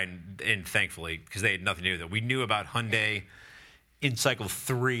all. And thankfully, because they had nothing to do with it. We knew about Hyundai in cycle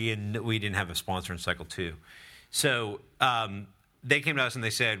 3, and we didn't have a sponsor in cycle 2. So they came to us and they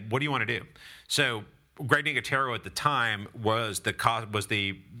said, what do you want to do? So Greg Nicotero at the time was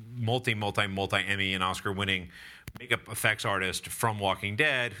the multi Emmy and Oscar winning makeup effects artist from Walking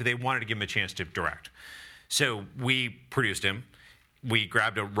Dead, who they wanted to give him a chance to direct. So we produced him. We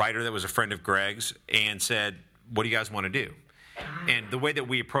grabbed a writer that was a friend of Greg's and said, what do you guys want to do? And the way that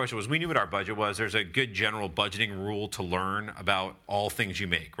we approached it was, we knew what our budget was. There's a good general budgeting rule to learn about all things you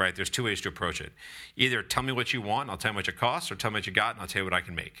make, right? There's 2 ways to approach it. Either tell me what you want, and I'll tell you how much it costs, or tell me what you got, and I'll tell you what I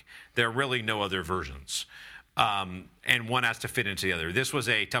can make. There are really no other versions. And one has to fit into the other. This was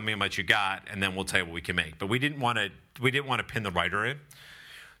a tell me how much you got, and then we'll tell you what we can make. But we didn't want to pin the writer in.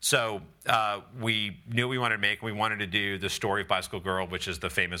 So we knew we wanted to make. We wanted to do the story of Bicycle Girl, which is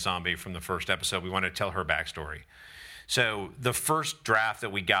the famous zombie from the first episode. We wanted to tell her backstory. So the first draft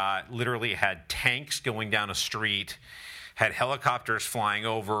that we got literally had tanks going down a street, had helicopters flying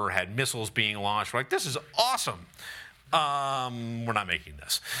over, had missiles being launched. We're like, this is awesome. We're not making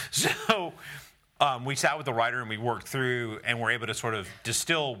this. So we sat with the writer and we worked through and were able to sort of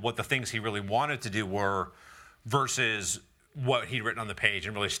distill what the things he really wanted to do were versus what he'd written on the page,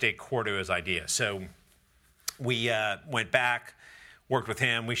 and really stay core to his idea. So we went back, worked with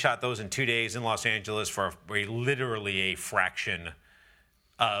him. We shot those in 2 days in Los Angeles for literally a fraction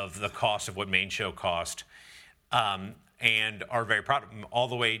of the cost of what main show cost, and are very proud of them, all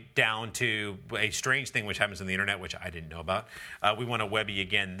the way down to a strange thing which happens on the internet, which I didn't know about. We won a Webby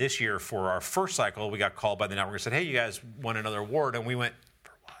again this year for our first cycle. We got called by the network and said, hey, you guys won another award. And we went,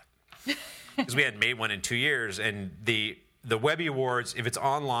 for what? Because we hadn't made one in 2 years, and the Webby Awards, if it's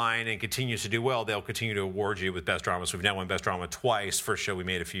online and continues to do well, they'll continue to award you with Best Drama. So we've now won Best Drama twice, first show we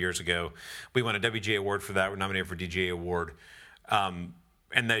made a few years ago. We won a WGA Award for that. We're nominated for DGA Award. And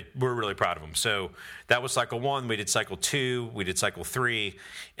we're really proud of them. So that was cycle 1. We did cycle 2. We did cycle 3.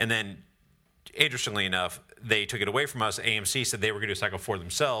 And then, interestingly enough, they took it away from us. AMC said they were going to do cycle 4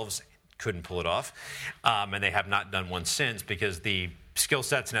 themselves. Couldn't pull it off. And they have not done one since because the skill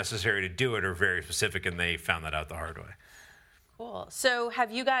sets necessary to do it are very specific, and they found that out the hard way. Cool. So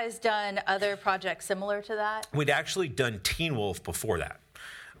have you guys done other projects similar to that? We'd actually done Teen Wolf before that.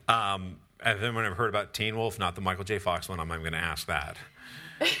 Has anyone ever heard about Teen Wolf? Not the Michael J. Fox one. I'm not going to ask that.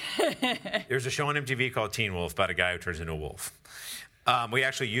 There's a show on MTV called Teen Wolf about a guy who turns into a wolf. We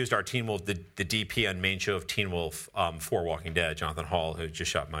actually used our Teen Wolf, the DP on main show of Teen Wolf for Walking Dead, Jonathan Hall, who just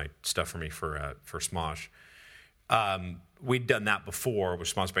shot my stuff for me for Smosh. We'd done that before. It was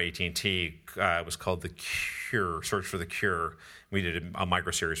sponsored by AT&T. It was called The Cure, Search for the Cure. We did a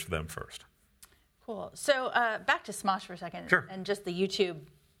micro-series for them first. Cool. So back to Smosh for a second. Sure. And just the YouTube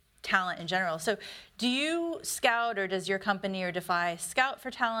talent in general. So do you scout, or does your company or Defy scout for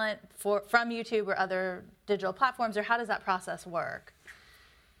talent from YouTube or other digital platforms, or how does that process work?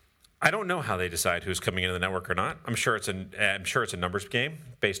 I don't know how they decide who's coming into the network or not. I'm sure it's a numbers game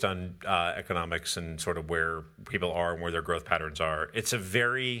based on economics and sort of where people are and where their growth patterns are. It's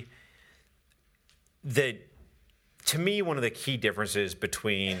to me, one of the key differences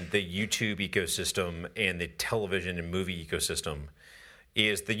between the YouTube ecosystem and the television and movie ecosystem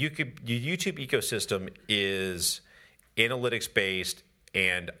is the YouTube ecosystem is analytics-based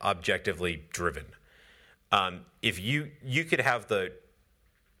and objectively driven. If you could have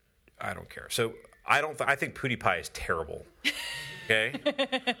I don't care. So I think PewDiePie is terrible. Okay?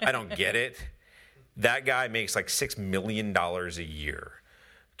 I don't get it. That guy makes like $6 million a year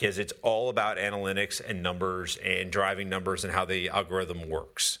because it's all about analytics and numbers and driving numbers and how the algorithm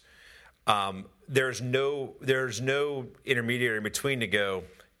works. There's no intermediary in between to go,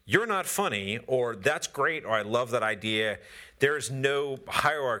 you're not funny, or that's great, or I love that idea. There's no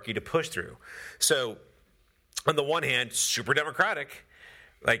hierarchy to push through. So on the one hand, super democratic,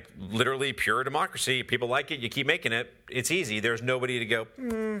 like literally pure democracy. People like it, you keep making it. It's easy. There's nobody to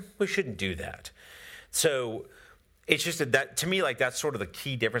go, we shouldn't do that. So it's just that to me, like that's sort of the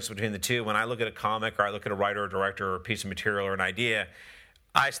key difference between the two. When I look at a comic or I look at a writer or director or a piece of material or an idea,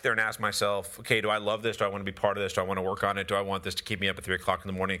 I sit there and ask myself, okay, do I love this? Do I want to be part of this? Do I want to work on it? Do I want this to keep me up at 3 o'clock in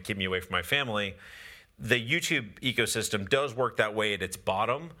the morning and keep me away from my family? The YouTube ecosystem does work that way at its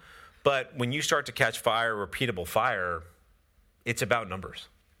bottom, but when you start to catch fire, repeatable fire, it's about numbers.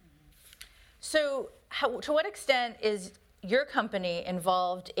 So to what extent is your company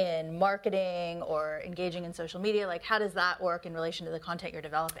involved in marketing or engaging in social media? Like, how does that work in relation to the content you're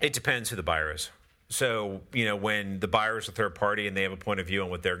developing? It depends who the buyer is. So, when the buyer is a third party and they have a point of view on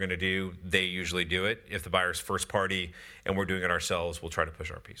what they're going to do, they usually do it. If the buyer's first party and we're doing it ourselves, we'll try to push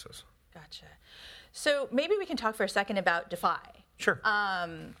our pieces. Gotcha. So maybe we can talk for a second about Defy. Sure.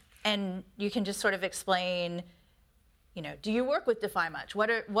 And you can just sort of explain, do you work with Defy much? What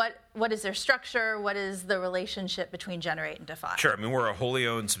is their structure? What is the relationship between Generate and Defy? Sure. We're a wholly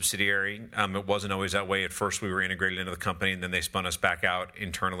owned subsidiary. It wasn't always that way. At first, we were integrated into the company, and then they spun us back out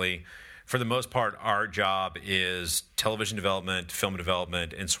internally. For the most part, our job is television development, film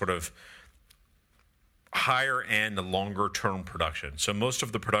development, and sort of higher end, longer term production. So most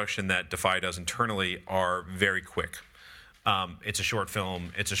of the production that Defy does internally are very quick. It's a short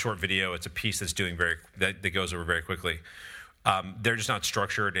film, it's a short video, it's a piece that's that goes over very quickly. They're just not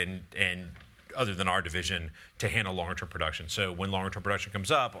structured and other than our division to handle longer term production. So when longer term production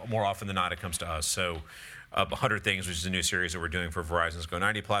comes up, more often than not, it comes to us. So 100 Things, which is a new series that we're doing for Verizon's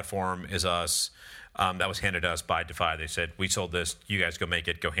Go90 platform, is us. That was handed to us by Defy. They said, we sold this, you guys go make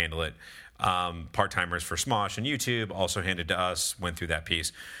it, go handle it. Part-timers for Smosh and YouTube, also handed to us, went through that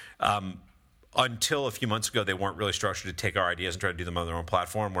piece. Until a few months ago, they weren't really structured to take our ideas and try to do them on their own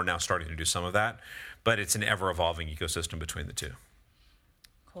platform. We're now starting to do some of that, but it's an ever-evolving ecosystem between the two.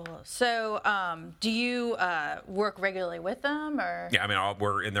 Cool. So do you work regularly with them? Or? Yeah,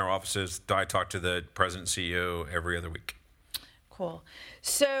 we're in their offices. I talk to the president and CEO every other week. Cool.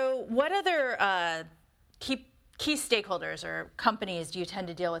 So what other key stakeholders or companies do you tend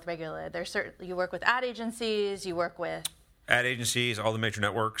to deal with regularly? You work with ad agencies, you work with... Ad agencies, all the major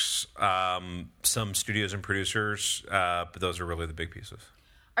networks, some studios and producers, but those are really the big pieces.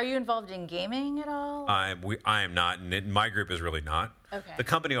 Are you involved in gaming at all? I am not, and my group is really not. Okay. The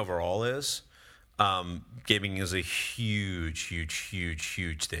company overall is. Gaming is a huge, huge, huge,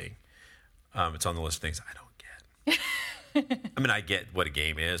 huge thing. It's on the list of things I don't get. I get what a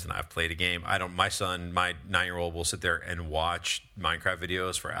game is, and I've played a game. My son, my 9-year-old, will sit there and watch Minecraft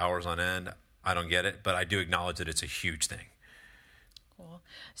videos for hours on end. I don't get it, but I do acknowledge that it's a huge thing. Cool.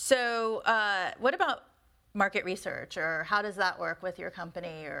 So what about market research, or how does that work with your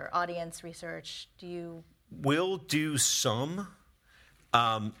company, or audience research? We'll do some,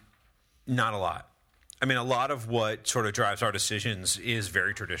 not a lot. A lot of what sort of drives our decisions is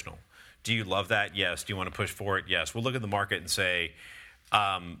very traditional. Do you love that? Yes. Do you want to push for it? Yes. We'll look at the market and say,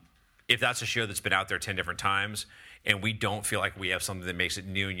 if that's a show that's been out there 10 different times, and we don't feel like we have something that makes it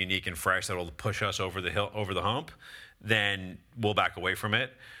new and unique and fresh that will push us over the hump, then we'll back away from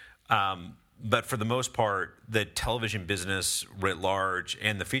it. But for the most part, the television business writ large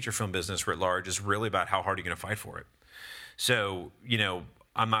and the feature film business writ large is really about how hard you're going to fight for it. So,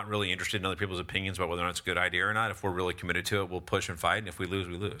 I'm not really interested in other people's opinions about whether or not it's a good idea or not. If we're really committed to it, we'll push and fight, and if we lose,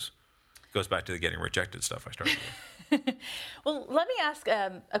 we lose. Goes back to the getting rejected stuff I started with. Well, let me ask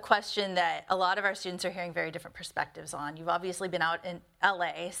a question that a lot of our students are hearing very different perspectives on. You've obviously been out in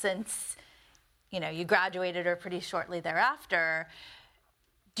LA since, you graduated or pretty shortly thereafter.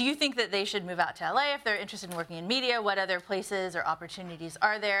 do you think that they should move out to LA if they're interested in working in media? What other places or opportunities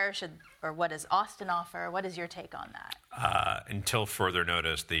are there? Or what does Austin offer? What is your take on that? Until further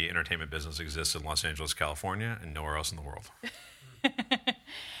notice, the entertainment business exists in Los Angeles, California, and nowhere else in the world.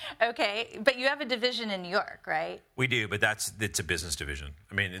 Okay, but you have a division in New York, right? We do, but it's a business division.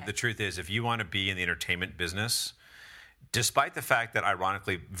 I mean, The truth is, if you want to be in the entertainment business, despite the fact that,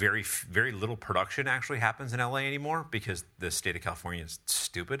 ironically, very, very little production actually happens in LA anymore because the state of California is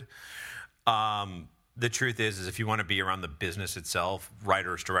stupid. The truth is if you want to be around the business itself,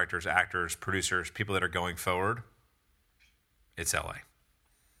 writers, directors, actors, producers, people that are going forward, it's LA.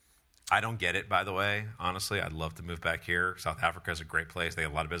 I don't get it, by the way. Honestly, I'd love to move back here. South Africa is a great place. They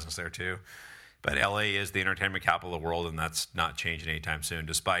have a lot of business there, too. But LA is the entertainment capital of the world, and that's not changing anytime soon,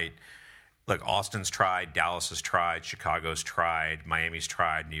 despite, look, Austin's tried, Dallas has tried, Chicago's tried, Miami's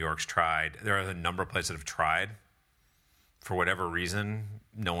tried, New York's tried. There are a number of places that have tried. For whatever reason,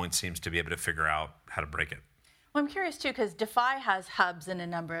 no one seems to be able to figure out how to break it. Well, I'm curious, too, because Defy has hubs in a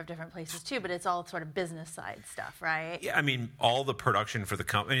number of different places, too, but it's all sort of business side stuff, right? Yeah, I mean, all the production for the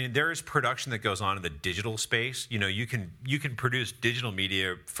company, I mean, there is production that goes on in the digital space. You know, you can produce digital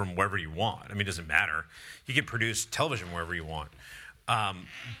media from wherever you want. I mean, it doesn't matter. You can produce television wherever you want.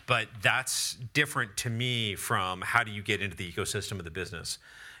 But that's different to me from how do you get into the ecosystem of the business.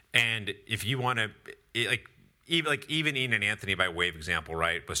 And if you want to, even Ian and Anthony, by way of example,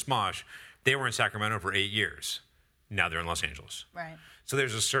 right, with Smosh, they were in Sacramento for 8 years. Now they're in Los Angeles. Right. So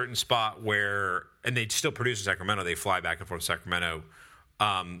there's a certain spot where, and they still produce in Sacramento. They fly back and forth to Sacramento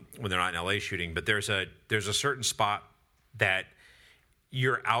when they're not in LA shooting. But there's a certain spot that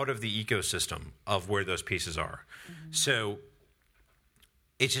you're out of the ecosystem of where those pieces are. Mm-hmm. So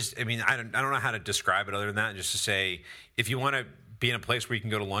it's just, I mean, I don't know how to describe it other than that. Just to say, if you want to be in a place where you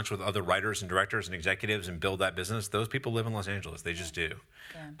can go to lunch with other writers and directors and executives and build that business, those people live in Los Angeles. They just do.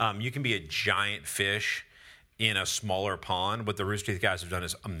 Yeah. You can be a giant fish in a smaller pond. What the Rooster Teeth guys have done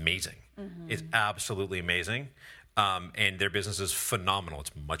is amazing. Mm-hmm. It's absolutely amazing. And their business is phenomenal.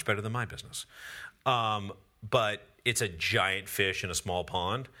 It's much better than my business. But it's a giant fish in a small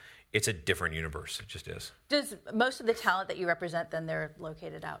pond. It's a different universe. It just is. Does most of the talent that you represent, then they're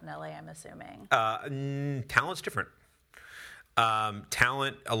located out in LA, I'm assuming? Talent's different.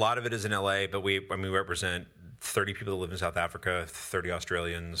 Talent, a lot of it is in LA, but we represent 30 people that live in South Africa, 30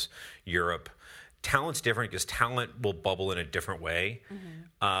 Australians, Europe. Talent's different because talent will bubble in a different way.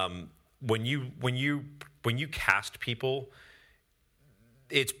 Mm-hmm. When you cast people,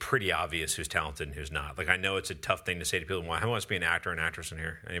 it's pretty obvious who's talented and who's not. Like, I know it's a tough thing to say to people. Who wants to be an actor and actress in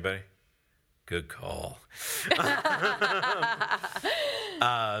here? Anybody? Good call.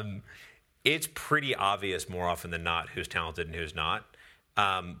 It's pretty obvious more often than not who's talented and who's not.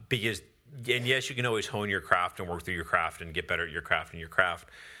 Because, and yes, you can always hone your craft and work through your craft and get better at your craft and your craft.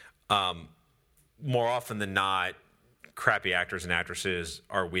 More often than not, crappy actors and actresses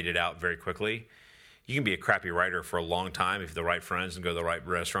are weeded out very quickly. You can be a crappy writer for a long time if you have the right friends and go to the right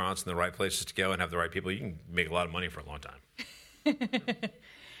restaurants and the right places to go and have the right people. You can make a lot of money for a long time.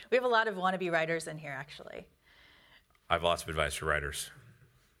 We have a lot of wannabe writers in here, actually. I have lots of advice for writers.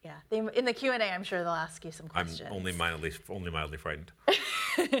 Yeah, in the Q&A, I'm sure they'll ask you some questions. I'm only mildly frightened.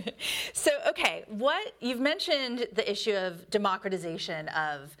 So, okay, you've mentioned the issue of democratization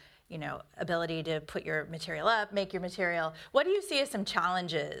of, ability to put your material up, make your material. What do you see as some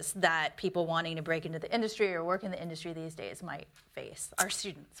challenges that people wanting to break into the industry or work in the industry these days might face? Our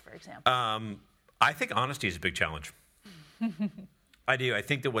students, for example. I think honesty is a big challenge. I do. I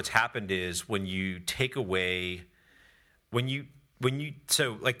think that what's happened is when you take away,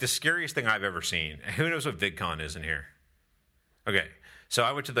 so like the scariest thing I've ever seen, who knows what VidCon is in here? Okay. So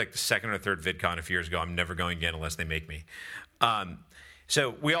I went to like the second or third VidCon a few years ago. I'm never going again unless they make me.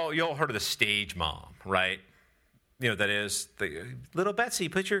 So you all heard of the stage mom, right? That is the little Betsy,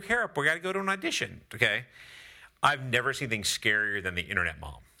 put your hair up. We got to go to an audition. Okay. I've never seen anything scarier than the internet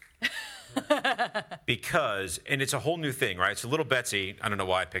mom. And it's a whole new thing, right? So little Betsy, I don't know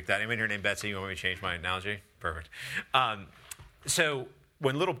why I picked that. Anyone here named Betsy? You want me to change my analogy? Perfect. So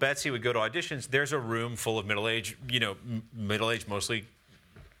when little Betsy would go to auditions, there's a room full of middle-aged, mostly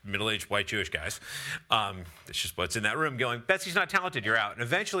middle-aged white Jewish guys. That's just what's in that room going, Betsy's not talented, you're out. And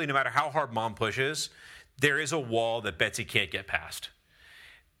eventually, no matter how hard mom pushes, there is a wall that Betsy can't get past.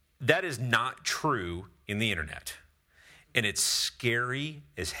 That is not true in the internet. And it's scary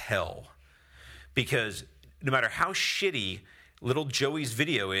as hell. Because no matter how shitty little Joey's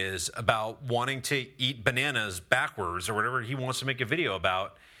video is about wanting to eat bananas backwards or whatever he wants to make a video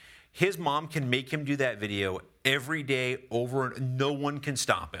about, his mom can make him do that video every day over and no one can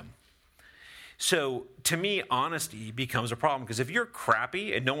stop him. So to me, honesty becomes a problem, because if you're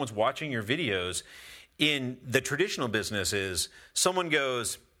crappy and no one's watching your videos, in the traditional business is someone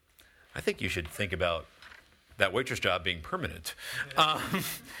goes, I think you should think about that waitress job being permanent.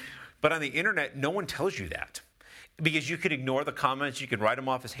 But on the internet, no one tells you that, because you could ignore the comments, you could write them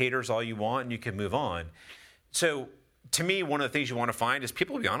off as haters all you want, and you can move on. So to me, one of the things you want to find is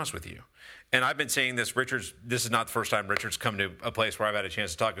people to be honest with you. And I've been saying this, this is not the first time Richard's come to a place where I've had a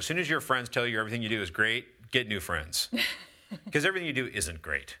chance to talk. As soon as your friends tell you everything you do is great, get new friends. Because everything you do isn't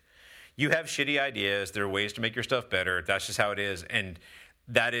great. You have shitty ideas. There are ways to make your stuff better. That's just how it is. And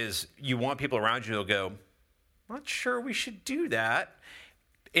that is, you want people around you who'll go, not sure we should do that.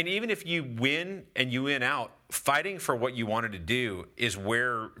 And even if you win and you win out, fighting for what you wanted to do is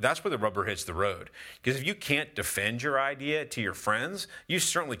that's where the rubber hits the road. Because if you can't defend your idea to your friends, you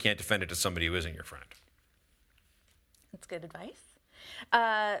certainly can't defend it to somebody who isn't your friend. That's good advice.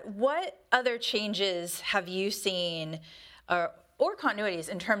 What other changes have you seen or continuities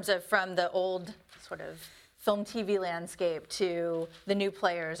in terms of from the old sort of film TV landscape to the new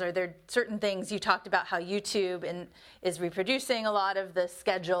players? Are there certain things you talked about how YouTube is reproducing a lot of the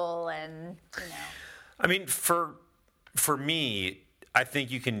schedule and, I mean, for me, I think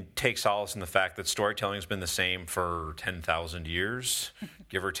you can take solace in the fact that storytelling has been the same for 10,000 years,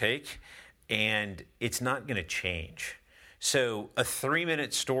 give or take, and it's not going to change. So a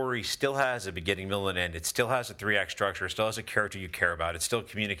 3-minute story still has a beginning, middle, and end. It still has a 3-act structure. It still has a character you care about. It still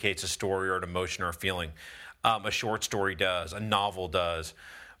communicates a story or an emotion or a feeling. A short story does. A novel does.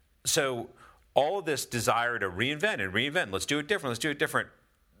 So all of this desire to reinvent. Let's do it different.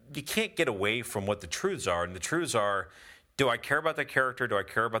 You can't get away from what the truths are. And the truths are, do I care about that character? Do I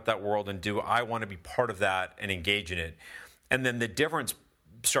care about that world? And do I want to be part of that and engage in it? And then the difference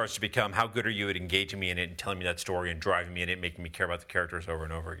starts to become, how good are you at engaging me in it and telling me that story and driving me in it, making me care about the characters over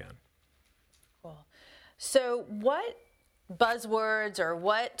and over again. Cool. So what buzzwords or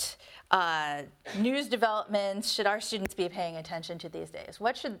what news developments should our students be paying attention to these days?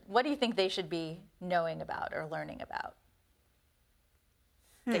 What do you think they should be knowing about or learning about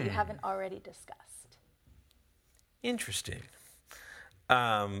that you haven't already discussed? Interesting.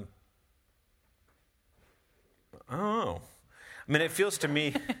 I mean, it feels to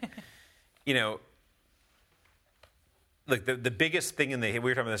me, look, the biggest thing we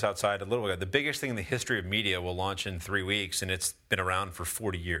were talking about this outside a little ago, the biggest thing in the history of media will launch in 3 weeks, and it's been around for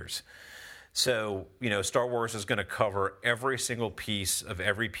 40 years. So, Star Wars is going to cover every single piece of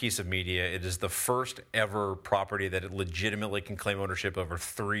media. It is the first ever property that it legitimately can claim ownership over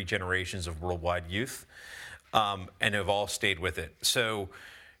 3 generations of worldwide youth, and have all stayed with it. So,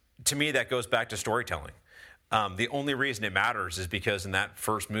 to me, that goes back to storytelling. The only reason it matters is because in that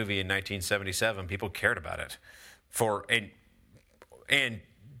first movie in 1977, people cared about it. And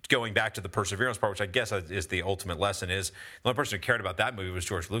going back to the perseverance part, which I guess is the ultimate lesson, is the only person who cared about that movie was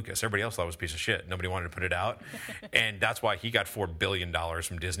George Lucas. Everybody else thought it was a piece of shit. Nobody wanted to put it out. And that's why he got $4 billion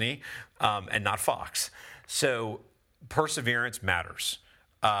from Disney and not Fox. So perseverance matters.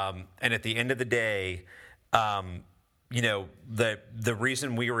 And at the end of the day, the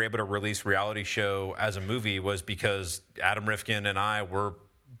reason we were able to release Reality Show as a movie was because Adam Rifkin and I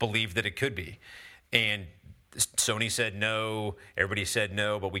believed that it could be. And Sony said no, everybody said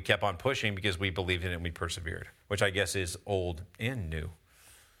no, but we kept on pushing because we believed in it and we persevered, which I guess is old and new.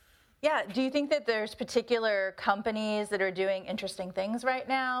 Yeah, do you think that there's particular companies that are doing interesting things right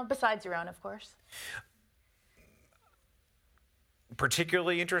now, besides your own, of course?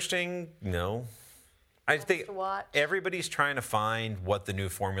 Particularly interesting? No. I think everybody's trying to find what the new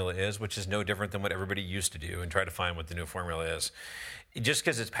formula is, which is no different than what everybody used to do, and try to find what the new formula is. Just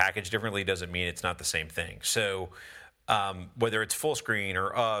because it's packaged differently doesn't mean it's not the same thing. So whether it's full screen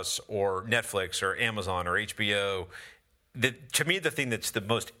or us or Netflix or Amazon or HBO, to me, the thing that's the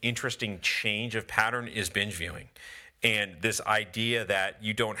most interesting change of pattern is binge viewing. And this idea that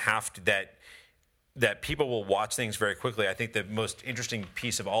you don't have to, that people will watch things very quickly. I think the most interesting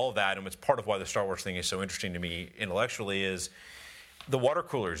piece of all of that, and it's part of why the Star Wars thing is so interesting to me intellectually, is the water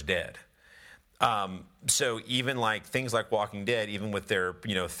cooler is dead. So even like things like Walking Dead, even with their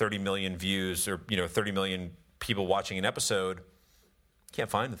 30 million views or 30 million people watching an episode, can't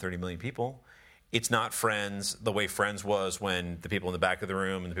find the 30 million people. It's not Friends the way Friends was, when the people in the back of the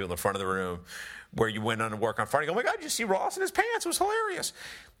room and the people in the front of the room, where you went on to work on Friday, go, oh my God, did you see Ross in his pants? It was hilarious.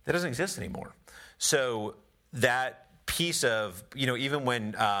 That doesn't exist anymore. So that piece of, even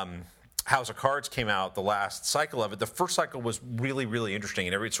when House of Cards came out, the last cycle of it, the first cycle was really, really interesting.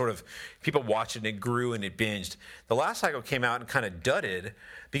 And every sort of people watched it and it grew and it binged. The last cycle came out and kind of dudded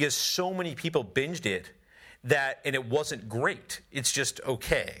because so many people binged it and it wasn't great. It's just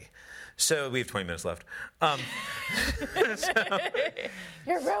okay. So we have 20 minutes left.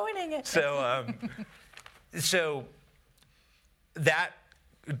 You're ruining it. So that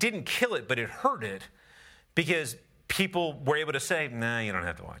didn't kill it, but it hurt it because people were able to say, nah, you don't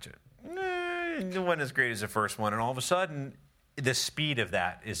have to watch it. Nah, it wasn't as great as the first one. And all of a sudden, the speed of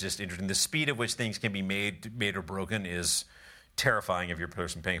that is just interesting. The speed at which things can be made or broken is terrifying if you're a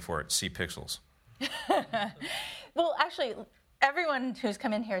person paying for it. See Pixels. Well, actually, everyone who's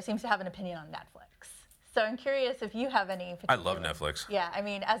come in here seems to have an opinion on Netflix. So I'm curious if you have any particular... I love Netflix. Yeah, I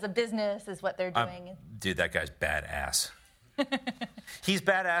mean, as a business is what they're doing. Dude, that guy's badass. He's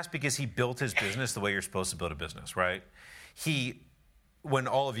badass because he built his business the way you're supposed to build a business, right? When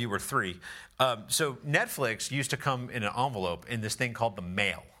all of you were 3. So Netflix used to come in an envelope in this thing called the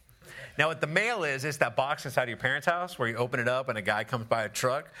mail. Now, what the mail is, it's that box inside of your parents' house where you open it up and a guy comes by a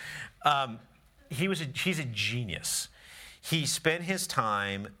truck. He's a genius. He spent his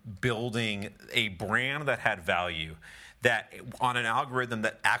time building a brand that had value, that on an algorithm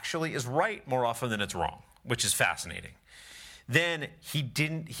that actually is right more often than it's wrong, which is fascinating. Then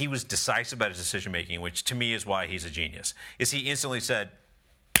he was decisive about his decision making, which to me is why he's a genius. Is he instantly said,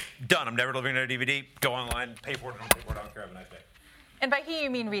 done, I'm never delivering another DVD, go online, pay for it, don't pay for it, I don't care, have a nice day. And by he, you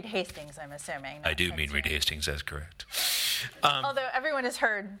mean Reed Hastings, I'm assuming. I do mean Reed Hastings, that's correct. Although everyone has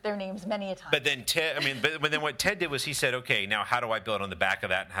heard their names many a time. But then then what Ted did was he said, okay, now how do I build on the back of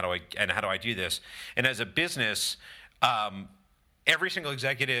that, and how do I do this? And as a business, every single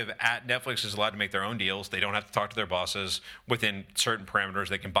executive at Netflix is allowed to make their own deals. They don't have to talk to their bosses within certain parameters.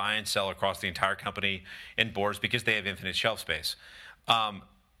 They can buy and sell across the entire company and boards because they have infinite shelf space.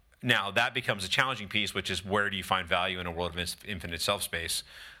 Now, that becomes a challenging piece, which is where do you find value in a world of infinite shelf space,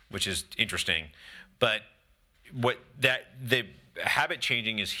 which is interesting. But the habit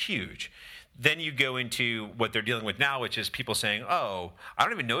changing is huge. Then you go into what they're dealing with now, which is people saying, oh, I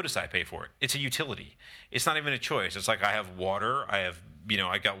don't even notice I pay for it. It's a utility. It's not even a choice. It's like I have water, I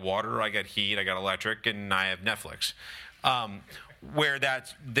got water, I got heat, I got electric, and I have Netflix. Where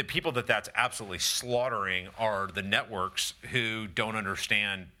the people that's absolutely slaughtering are the networks who don't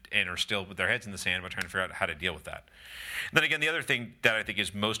understand and are still with their heads in the sand about trying to figure out how to deal with that. And then again, the other thing that I think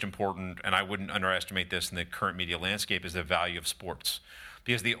is most important, and I wouldn't underestimate this in the current media landscape, is the value of sports.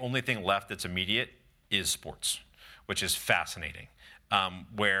 Because the only thing left that's immediate is sports, which is fascinating.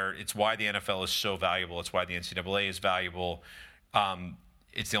 Where it's why the NFL is so valuable. It's why the NCAA is valuable.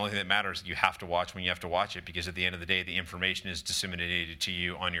 It's the only thing that matters that you have to watch when you have to watch it, because at the end of the day, the information is disseminated to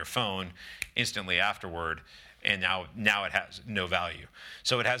you on your phone instantly afterward, and now it has no value.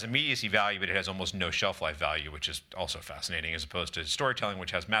 So it has immediacy value, but it has almost no shelf life value, which is also fascinating, as opposed to storytelling,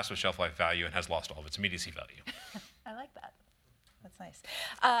 which has massive shelf life value and has lost all of its immediacy value. I like that. That's nice.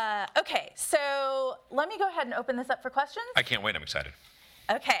 Okay, so let me go ahead and open this up for questions. I can't wait. I'm excited.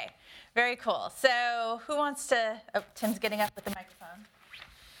 Okay, very cool. So who wants to... Oh, Tim's getting up with the microphone.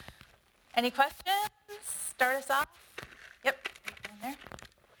 Any questions? Start us off. Yep. There.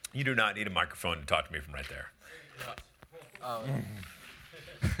 You do not need a microphone to talk to me from right there.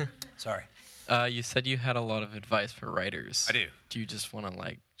 Sorry. You said you had a lot of advice for writers. I do. Do you just want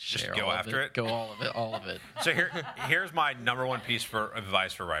to share just go all after of it? Go all of it. So here's my number one piece for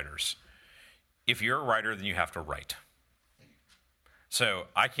advice for writers. If you're a writer, then you have to write. So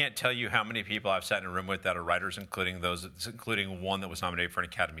I can't tell you how many people I've sat in a room with that are writers, including one that was nominated for an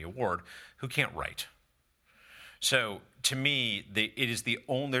Academy Award, who can't write. So to me,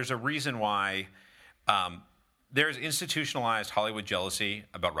 there's a reason why there's institutionalized Hollywood jealousy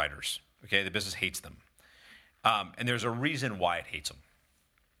about writers. Okay, the business hates them, and there's a reason why it hates them.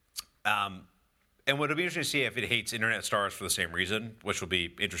 And what it'll be interesting to see if it hates internet stars for the same reason, which will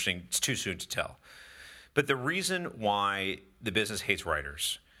be interesting. It's too soon to tell. But the reason why the business hates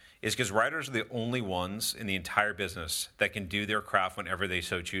writers is because writers are the only ones in the entire business that can do their craft whenever they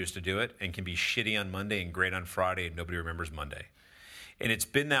so choose to do it, and can be shitty on Monday and great on Friday, and nobody remembers Monday. And it's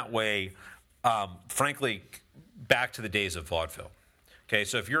been that way, frankly, back to the days of vaudeville. Okay,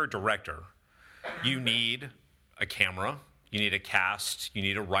 so if you're a director, you need a camera, you need a cast, you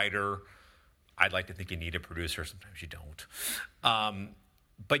need a writer. I'd like to think you need a producer. Sometimes you don't.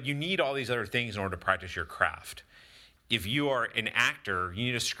 But you need all these other things in order to practice your craft. If you are an actor, you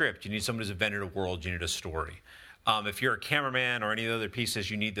need a script. You need someone who's invented a world. You need a story. If you're a cameraman or any of the other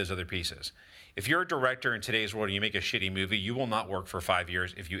pieces, you need those other pieces. If you're a director in today's world and you make a shitty movie, you will not work for 5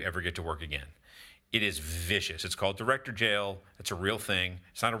 years if you ever get to work again. It is vicious. It's called director jail. It's a real thing.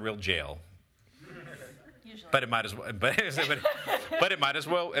 It's not a real jail. Usually. But it might as well. But it might as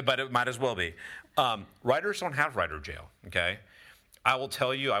well. But it might as well be. Writers don't have writer jail. Okay. I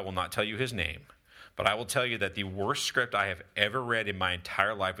will not tell you his name, but But I will tell you that the worst script I have ever read in my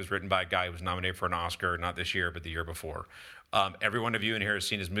entire life was written by a guy who was nominated for an Oscar, not this year, but the year before. Every one of you in here has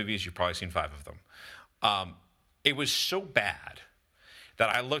seen his movies. You've probably seen 5 of them. It was so bad that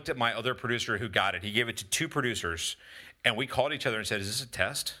I looked at my other producer who got it. He gave it to 2 producers, and we called each other and said, "Is this a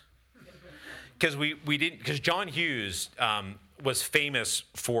test?" Because because John Hughes was famous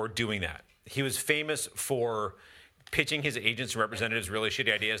for doing that. He was famous for pitching his agents and representatives really shitty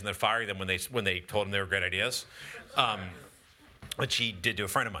ideas and then firing them when they told him they were great ideas, which he did to a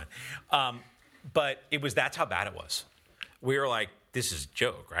friend of mine. But that's how bad it was. We were like, this is a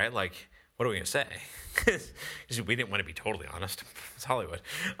joke, right? Like, what are we going to say? Because we didn't want to be totally honest. It's Hollywood.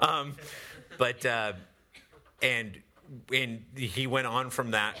 And he went on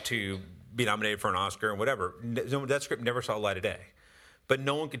from that to be nominated for an Oscar and whatever. That script never saw the light of day. But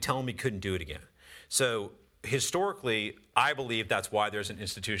no one could tell him he couldn't do it again. So historically, I believe that's why there's an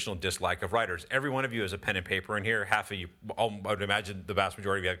institutional dislike of writers. Every one of you has a pen and paper in here. Half of you, I would imagine the vast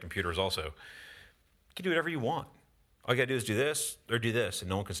majority of you have computers also. You can do whatever you want. All you got to do is do this or do this, and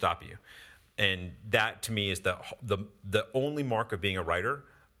no one can stop you. And that, to me, is the only mark of being a writer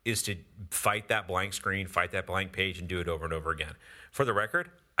is to fight that blank screen, fight that blank page, and do it over and over again. For the record,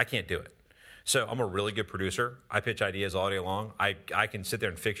 I can't do it. So I'm a really good producer. I pitch ideas all day long. I can sit there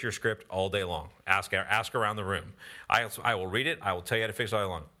and fix your script all day long. Ask around the room. I will read it. I will tell you how to fix it all day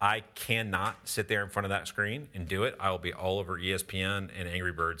long. I cannot sit there in front of that screen and do it. I will be all over ESPN and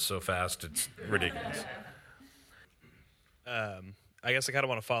Angry Birds so fast it's ridiculous. I guess I kind of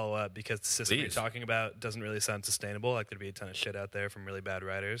want to follow up because the system you're talking about doesn't really sound sustainable. Like, there'd be a ton of shit out there from really bad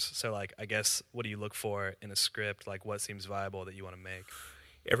writers. So, like, I guess, what do you look for in a script? Like, what seems viable that you want to make?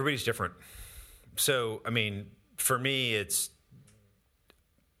 Everybody's different. So, I mean, for me, it's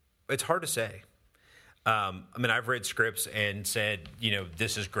hard to say. I mean, I've read scripts and said,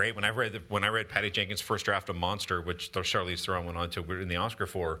 this is great. When I read Patty Jenkins' first draft of Monster, which Charlize Theron went on to win the Oscar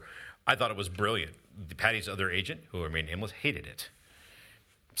for, I thought it was brilliant. Patty's other agent, who remained nameless, hated it.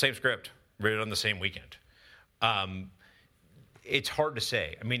 Same script, read it on the same weekend. It's hard to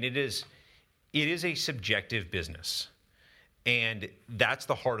say. I mean, it is a subjective business, and that's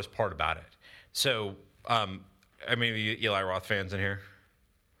the hardest part about it. So, I mean, you Eli Roth fans in here?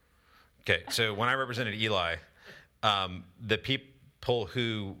 Okay, so when I represented Eli, the people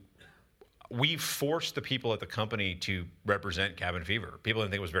we forced the people at the company to represent Cabin Fever. People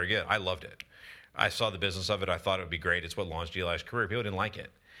didn't think it was very good. I loved it. I saw the business of it. I thought it would be great. It's what launched Eli's career. People didn't like it.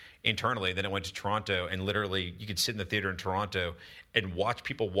 Internally, then it went to Toronto, and literally you could sit in the theater in Toronto and watch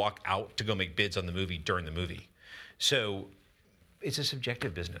people walk out to go make bids on the movie during the movie. So it's a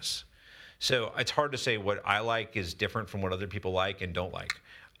subjective business. So it's hard to say what I like is different from what other people like and don't like.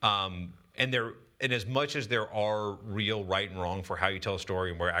 And as much as there are real right and wrong for how you tell a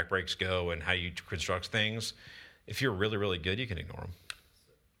story and where act breaks go and how you construct things, if you're really, really good, you can ignore them.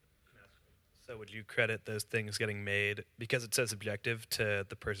 So would you credit those things getting made because it says subjective to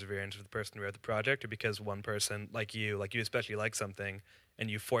the perseverance of the person who wrote the project, or because one person like you especially like something and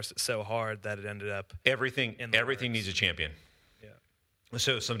you forced it so hard that it ended up everything needs a champion. Yeah.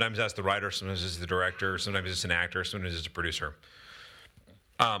 So sometimes that's the writer, sometimes it's the director, sometimes it's an actor, sometimes it's a producer.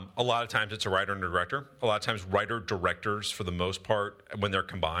 A lot of times it's a writer and a director. A lot of times writer-directors, for the most part, when they're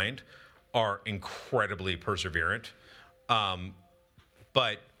combined, are incredibly perseverant.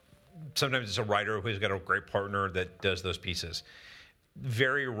 But sometimes it's a writer who's got a great partner that does those pieces.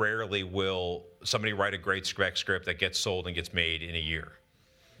 Very rarely will somebody write a great script that gets sold and gets made in a year.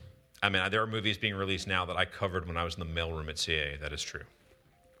 I mean, there are movies being released now that I covered when I was in the mailroom at CAA. That is true.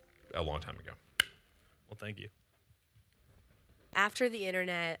 A long time ago. Well, thank you. After the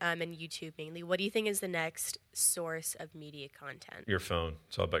internet and YouTube mainly, what do you think is the next source of media content? Your phone.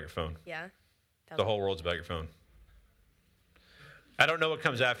 It's all about your phone. Yeah? The whole world's about your phone. I don't know what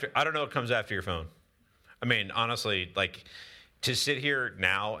comes after your phone. I mean, honestly, like, to sit here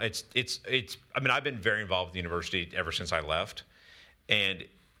now, it's I mean, I've been very involved with the university ever since I left, and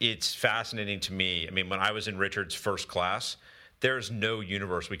it's fascinating to me. I mean, when I was in Richard's first class, there's no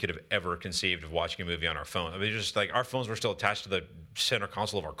universe we could have ever conceived of watching a movie on our phone. I mean, just like our phones were still attached to the center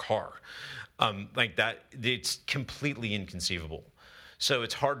console of our car. Like that, it's completely inconceivable. So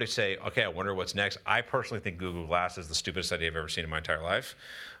it's hard to say, okay, I wonder what's next. I personally think Google Glass is the stupidest idea I've ever seen in my entire life.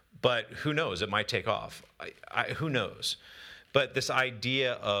 But who knows? It might take off. Who knows? But this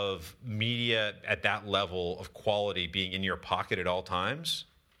idea of media at that level of quality being in your pocket at all times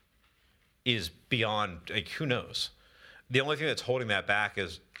is beyond, like, who knows? The only thing that's holding that back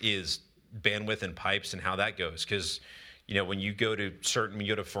is bandwidth and pipes and how that goes. Because, when you go to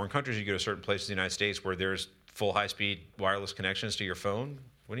foreign countries, you go to certain places in the United States where there's full high-speed wireless connections to your phone.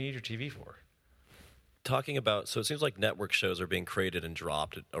 What do you need your TV for? talking about, so it seems like network shows are being created and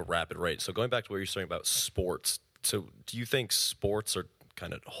dropped at a rapid rate. So going back to what you're saying about sports, so do you think sports are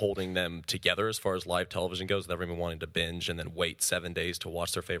kind of holding them together as far as live television goes, with everyone wanting to binge and then wait 7 days to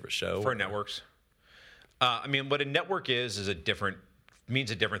watch their favorite show? For networks? I mean, what a network is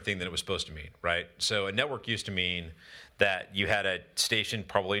means a different thing than it was supposed to mean, right? So a network used to mean that you had a station,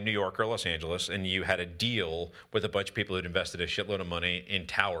 probably in New York or Los Angeles, and you had a deal with a bunch of people who'd invested a shitload of money in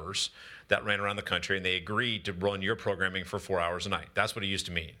towers that ran around the country, and they agreed to run your programming for 4 hours a night. That's what it used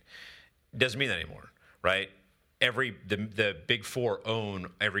to mean. It doesn't mean that anymore, right? The big four own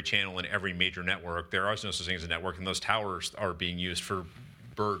every channel in every major network. There are no such thing as a network, and those towers are being used for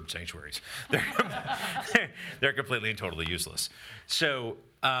bird sanctuaries. They're completely and totally useless. So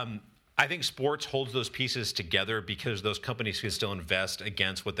I think sports holds those pieces together because those companies can still invest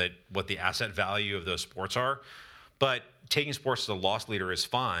against what the asset value of those sports are. But taking sports as a loss leader is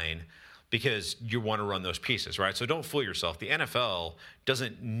fine because you want to run those pieces, right? So don't fool yourself. The NFL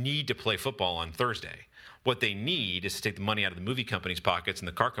doesn't need to play football on Thursday. What they need is to take the money out of the movie companies' pockets and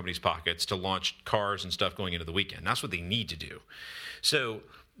the car companies' pockets to launch cars and stuff going into the weekend. That's what they need to do. So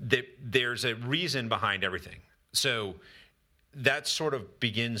there's a reason behind everything. So that sort of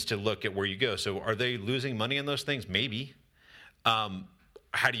begins to look at where you go. So are they losing money on those things? Maybe.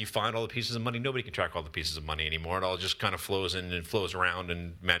 How do you find all the pieces of money? Nobody can track all the pieces of money anymore. It all just kind of flows in and flows around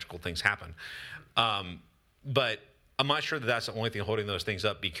and magical things happen. But I'm not sure that that's the only thing holding those things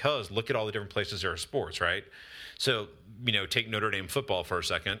up because look at all the different places there are sports, right? So, take Notre Dame football for a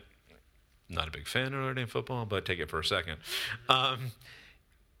second. Not a big fan of Notre Dame football, but take it for a second.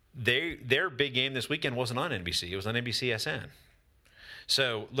 Their big game this weekend wasn't on NBC. It was on NBCSN.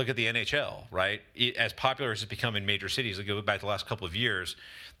 So look at the NHL, right? As popular as it's become in major cities, we go back to the last couple of years,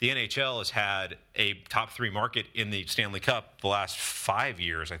 the NHL has had a top 3 market in the Stanley Cup the last 5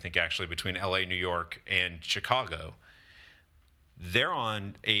 years, I think, actually, between LA, New York, and Chicago. They're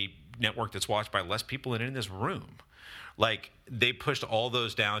on a network that's watched by less people in this room. Like, they pushed all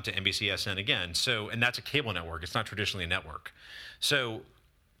those down to NBCSN again. So, and that's a cable network. It's not traditionally a network. So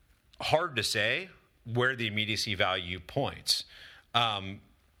hard to say where the immediacy value points.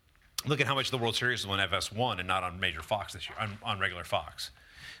 Look at how much the World Series was on FS1 and not on major Fox this year, on regular Fox.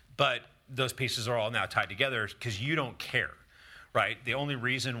 But those pieces are all now tied together because you don't care, right? The only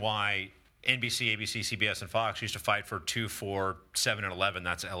reason why NBC, ABC, CBS, and Fox used to fight for 2, 4, 7, and 11,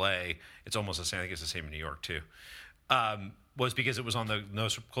 that's LA. It's almost the same. I think it's the same in New York, too. Was because it was on the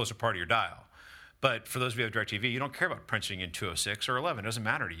closer part of your dial. But for those of you who have DirecTV, you don't care about punching in 206 or 11. It doesn't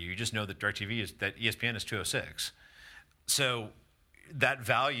matter to you. You just know that that ESPN is 206. So that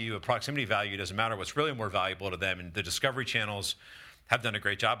value, a proximity value, doesn't matter. What's really more valuable to them, and the Discovery channels have done a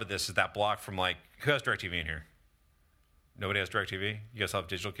great job of this, is that block from who has DirecTV in here? Nobody has DirecTV? You guys have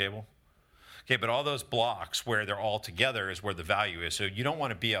digital cable? Okay, but all those blocks where they're all together is where the value is. So you don't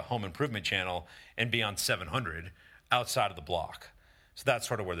want to be a home improvement channel and be on 700 outside of the block. So that's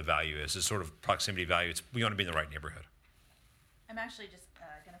sort of where the value is sort of proximity value. We want to be in the right neighborhood. I'm actually just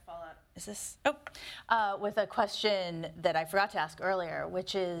going to follow up. Is this? With a question that I forgot to ask earlier,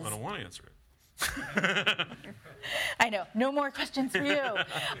 which is... I don't want to answer it. I know. No more questions for you.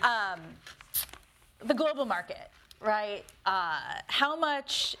 The global market, right? How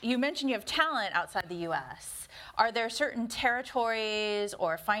much... You mentioned you have talent outside the U.S. Are there certain territories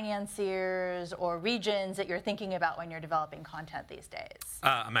or financiers or regions that you're thinking about when you're developing content these days?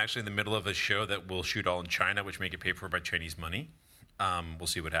 I'm actually in the middle of a show that will shoot all in China, which may get paid for by Chinese money. We'll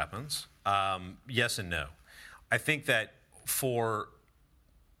see what happens. Yes and no. I think that for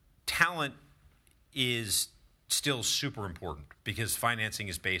talent is still super important because financing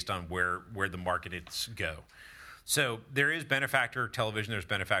is based on where the markets go. So there is benefactor television, there's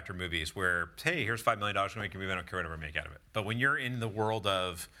benefactor movies where, hey, here's $5 million to make a movie, I don't care whatever I make out of it. But when you're in the world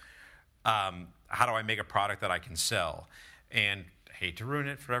of how do I make a product that I can sell, and I hate to ruin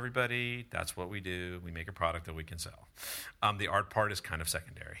it for everybody, that's what we do. We make a product that we can sell. The art part is kind of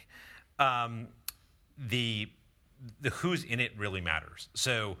secondary. The who's in it really matters.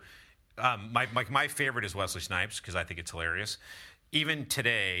 So my favorite is Wesley Snipes because I think it's hilarious. Even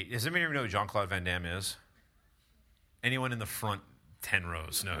today, does anybody even know who Jean-Claude Van Damme is? Anyone in the front 10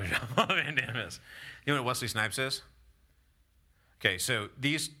 rows know who Jean-Claude Van Damme is? You know what Wesley Snipes is? Okay, so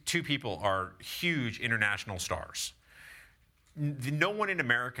these two people are huge international stars. No one in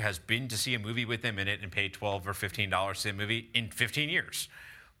America has been to see a movie with them in it and paid $12 or $15 to see a movie in 15 years.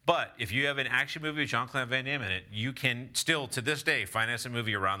 But if you have an action movie with Jean-Claude Van Damme in it, you can still, to this day, finance a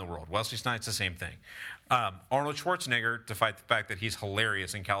movie around the world. Wesley Snipes, the same thing. Arnold Schwarzenegger, despite the fact that he's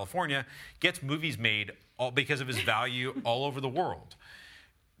hilarious in California, gets movies made all because of his value all over the world.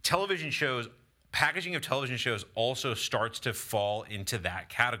 Television shows packaging of television shows also starts to fall into that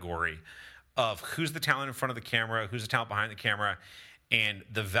category of who's the talent in front of the camera, who's the talent behind the camera, and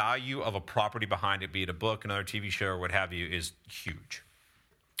the value of a property behind it, be it a book, another TV show, or what have you, is huge.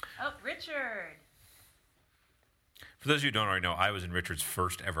 Oh, Richard. For those of you who don't already know, I was in Richard's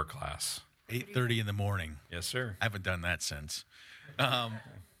first ever class. 8:30 in the morning. Yes, sir. I haven't done that since.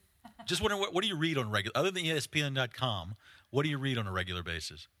 Just wondering, what do you read on regular, other than ESPN.com, what do you read on a regular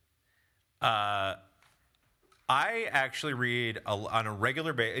basis? I actually read on a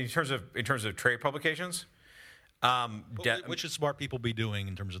regular basis in terms of trade publications. What should smart people be doing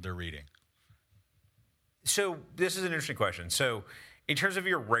in terms of their reading? So this is an interesting question. So in terms of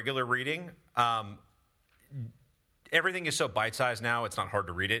your regular reading, everything is so bite-sized now, it's not hard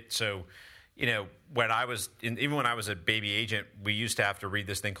to read it. So, even when I was a baby agent, we used to have to read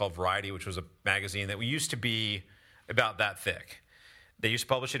this thing called Variety, which was a magazine that used to be about that thick. They used to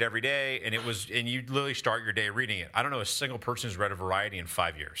publish it every day, and you'd literally start your day reading it. I don't know a single person who's read a Variety in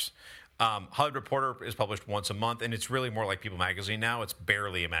 5 years. Hollywood Reporter is published once a month, and it's really more like People Magazine now. It's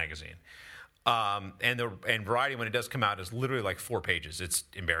barely a magazine. And Variety, when it does come out, is literally like 4 pages. It's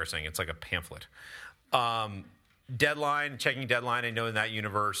embarrassing. It's like a pamphlet. Checking Deadline, I know in that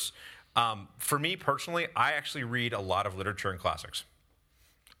universe. For me personally, I actually read a lot of literature and classics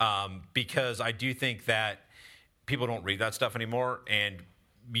because I do think that people don't read that stuff anymore, and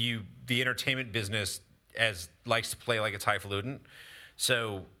the entertainment business likes to play like it's highfalutin.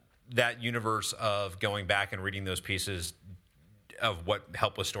 So that universe of going back and reading those pieces of what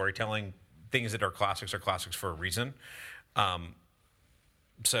help with storytelling, things that are classics for a reason. And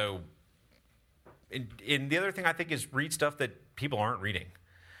the other thing I think is read stuff that people aren't reading.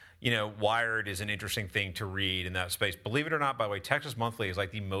 Wired is an interesting thing to read in that space. Believe it or not, by the way, Texas Monthly is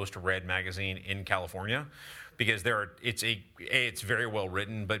like the most read magazine in California because it's very well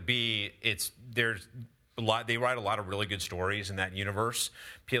written, but B, there's a lot. They write a lot of really good stories in that universe.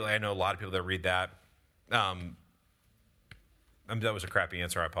 I know a lot of people that read that. That was a crappy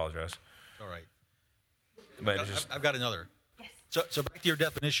answer. I apologize. All right. But I've got another. Yes. So back to your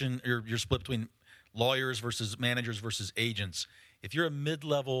definition, your split between lawyers versus managers versus agents. If you're a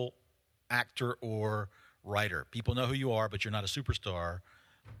mid-level actor or writer, people know who you are, but you're not a superstar,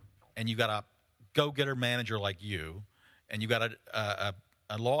 and you've got a go-getter manager like you, and you've got a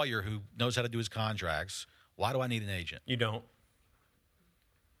lawyer who knows how to do his contracts, why do I need an agent? You don't.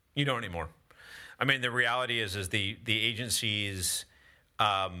 You don't anymore. I mean, the reality is the agencies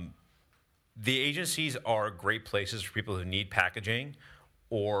are great places for people who need packaging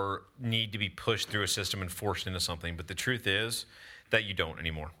or need to be pushed through a system and forced into something. But the truth is that you don't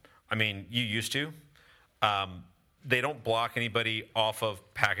anymore. I mean, you used to. They don't block anybody off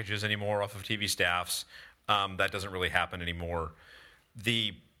of packages anymore, off of TV staffs. That doesn't really happen anymore.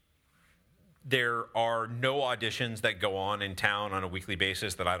 There are no auditions that go on in town on a weekly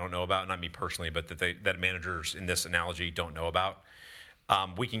basis that I don't know about, not me personally, but that managers in this analogy don't know about.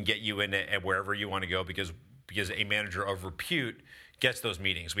 We can get you in at wherever you want to go because a manager of repute gets those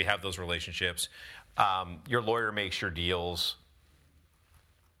meetings. We have those relationships. Your lawyer makes your deals.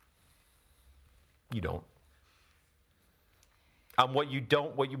 You don't. What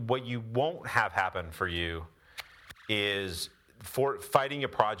you won't have happen for you is for fighting a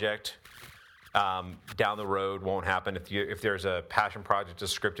project down the road won't happen. If there's a passion project, a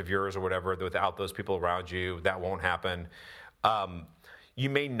script of yours or whatever, without those people around you, that won't happen. You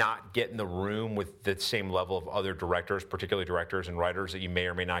may not get in the room with the same level of other directors, particularly directors and writers that you may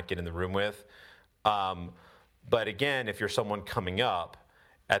or may not get in the room with. But again, if you're someone coming up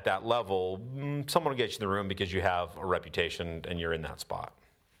at that level, someone will get you in the room because you have a reputation and you're in that spot.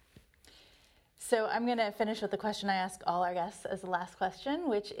 So I'm going to finish with the question I ask all our guests as the last question,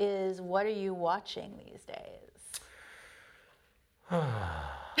 which is, what are you watching these days?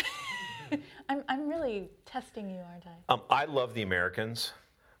 I'm really testing you, aren't I? I love The Americans,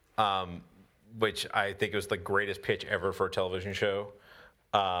 which I think was the greatest pitch ever for a television show.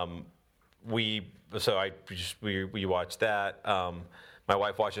 We watched that. My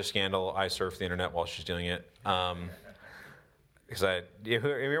wife watches Scandal. I surf the internet while she's doing it. Because have you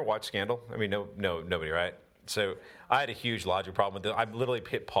ever watched Scandal? I mean, no, nobody, right? So I had a huge logic problem with it. I literally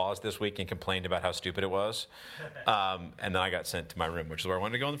hit pause this week and complained about how stupid it was. And then I got sent to my room, which is where I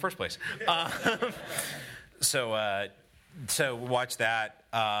wanted to go in the first place. So watch that.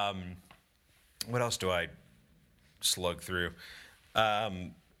 What else do I slug through?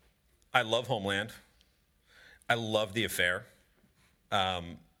 I love Homeland. I love The Affair.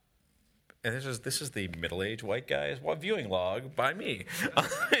 And this is the middle-aged white guy's viewing log by me.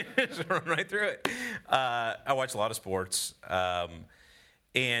 Just run right through it. I watch a lot of sports,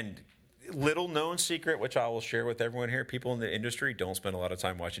 and little known secret, which I will share with everyone here: people in the industry don't spend a lot of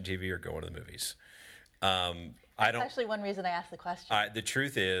time watching TV or going to the movies. That's actually one reason I asked the question. The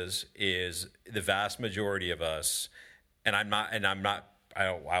truth is the vast majority of us, and I'm not.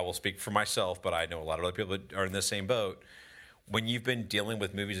 I will speak for myself, but I know a lot of other people that are in the same boat. When you've been dealing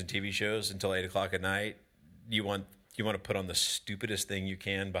with movies and TV shows until 8 o'clock at night, you want to put on the stupidest thing you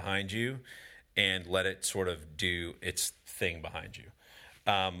can behind you, and let it sort of do its thing behind you.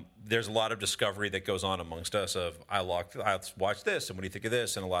 There's a lot of discovery that goes on amongst us. I watched this, and what do you think of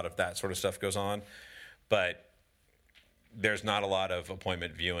this? And a lot of that sort of stuff goes on, but there's not a lot of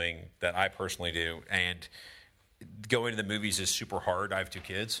appointment viewing that I personally do, and going to the movies is super hard. I have 2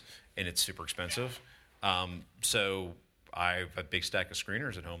 kids, and it's super expensive. So I have a big stack of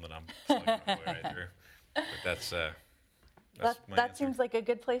screeners at home that I'm slugging my way right through. But that's my that answer. seems like a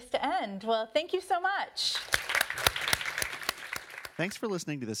good place to end. Well, thank you so much. Thanks for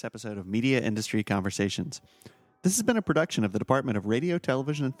listening to this episode of Media Industry Conversations. This has been a production of the Department of Radio,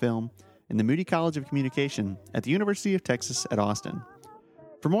 Television, and Film in the Moody College of Communication at the University of Texas at Austin.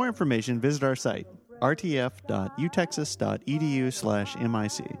 For more information, visit our site,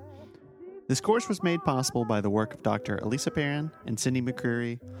 rtf.utexas.edu/MIC. This course was made possible by the work of Dr. Alisa Perren and Cindy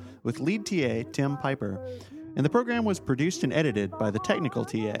McCreary, with lead TA Tim Piper, and the program was produced and edited by the technical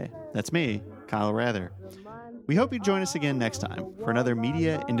TA. That's me, Kyle Rather. We hope you join us again next time for another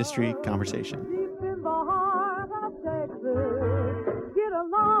Media Industry Conversation. Deep in the heart of Texas, get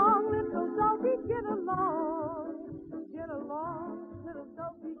along, little doggy, get along, little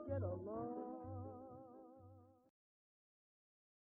doggy, get along.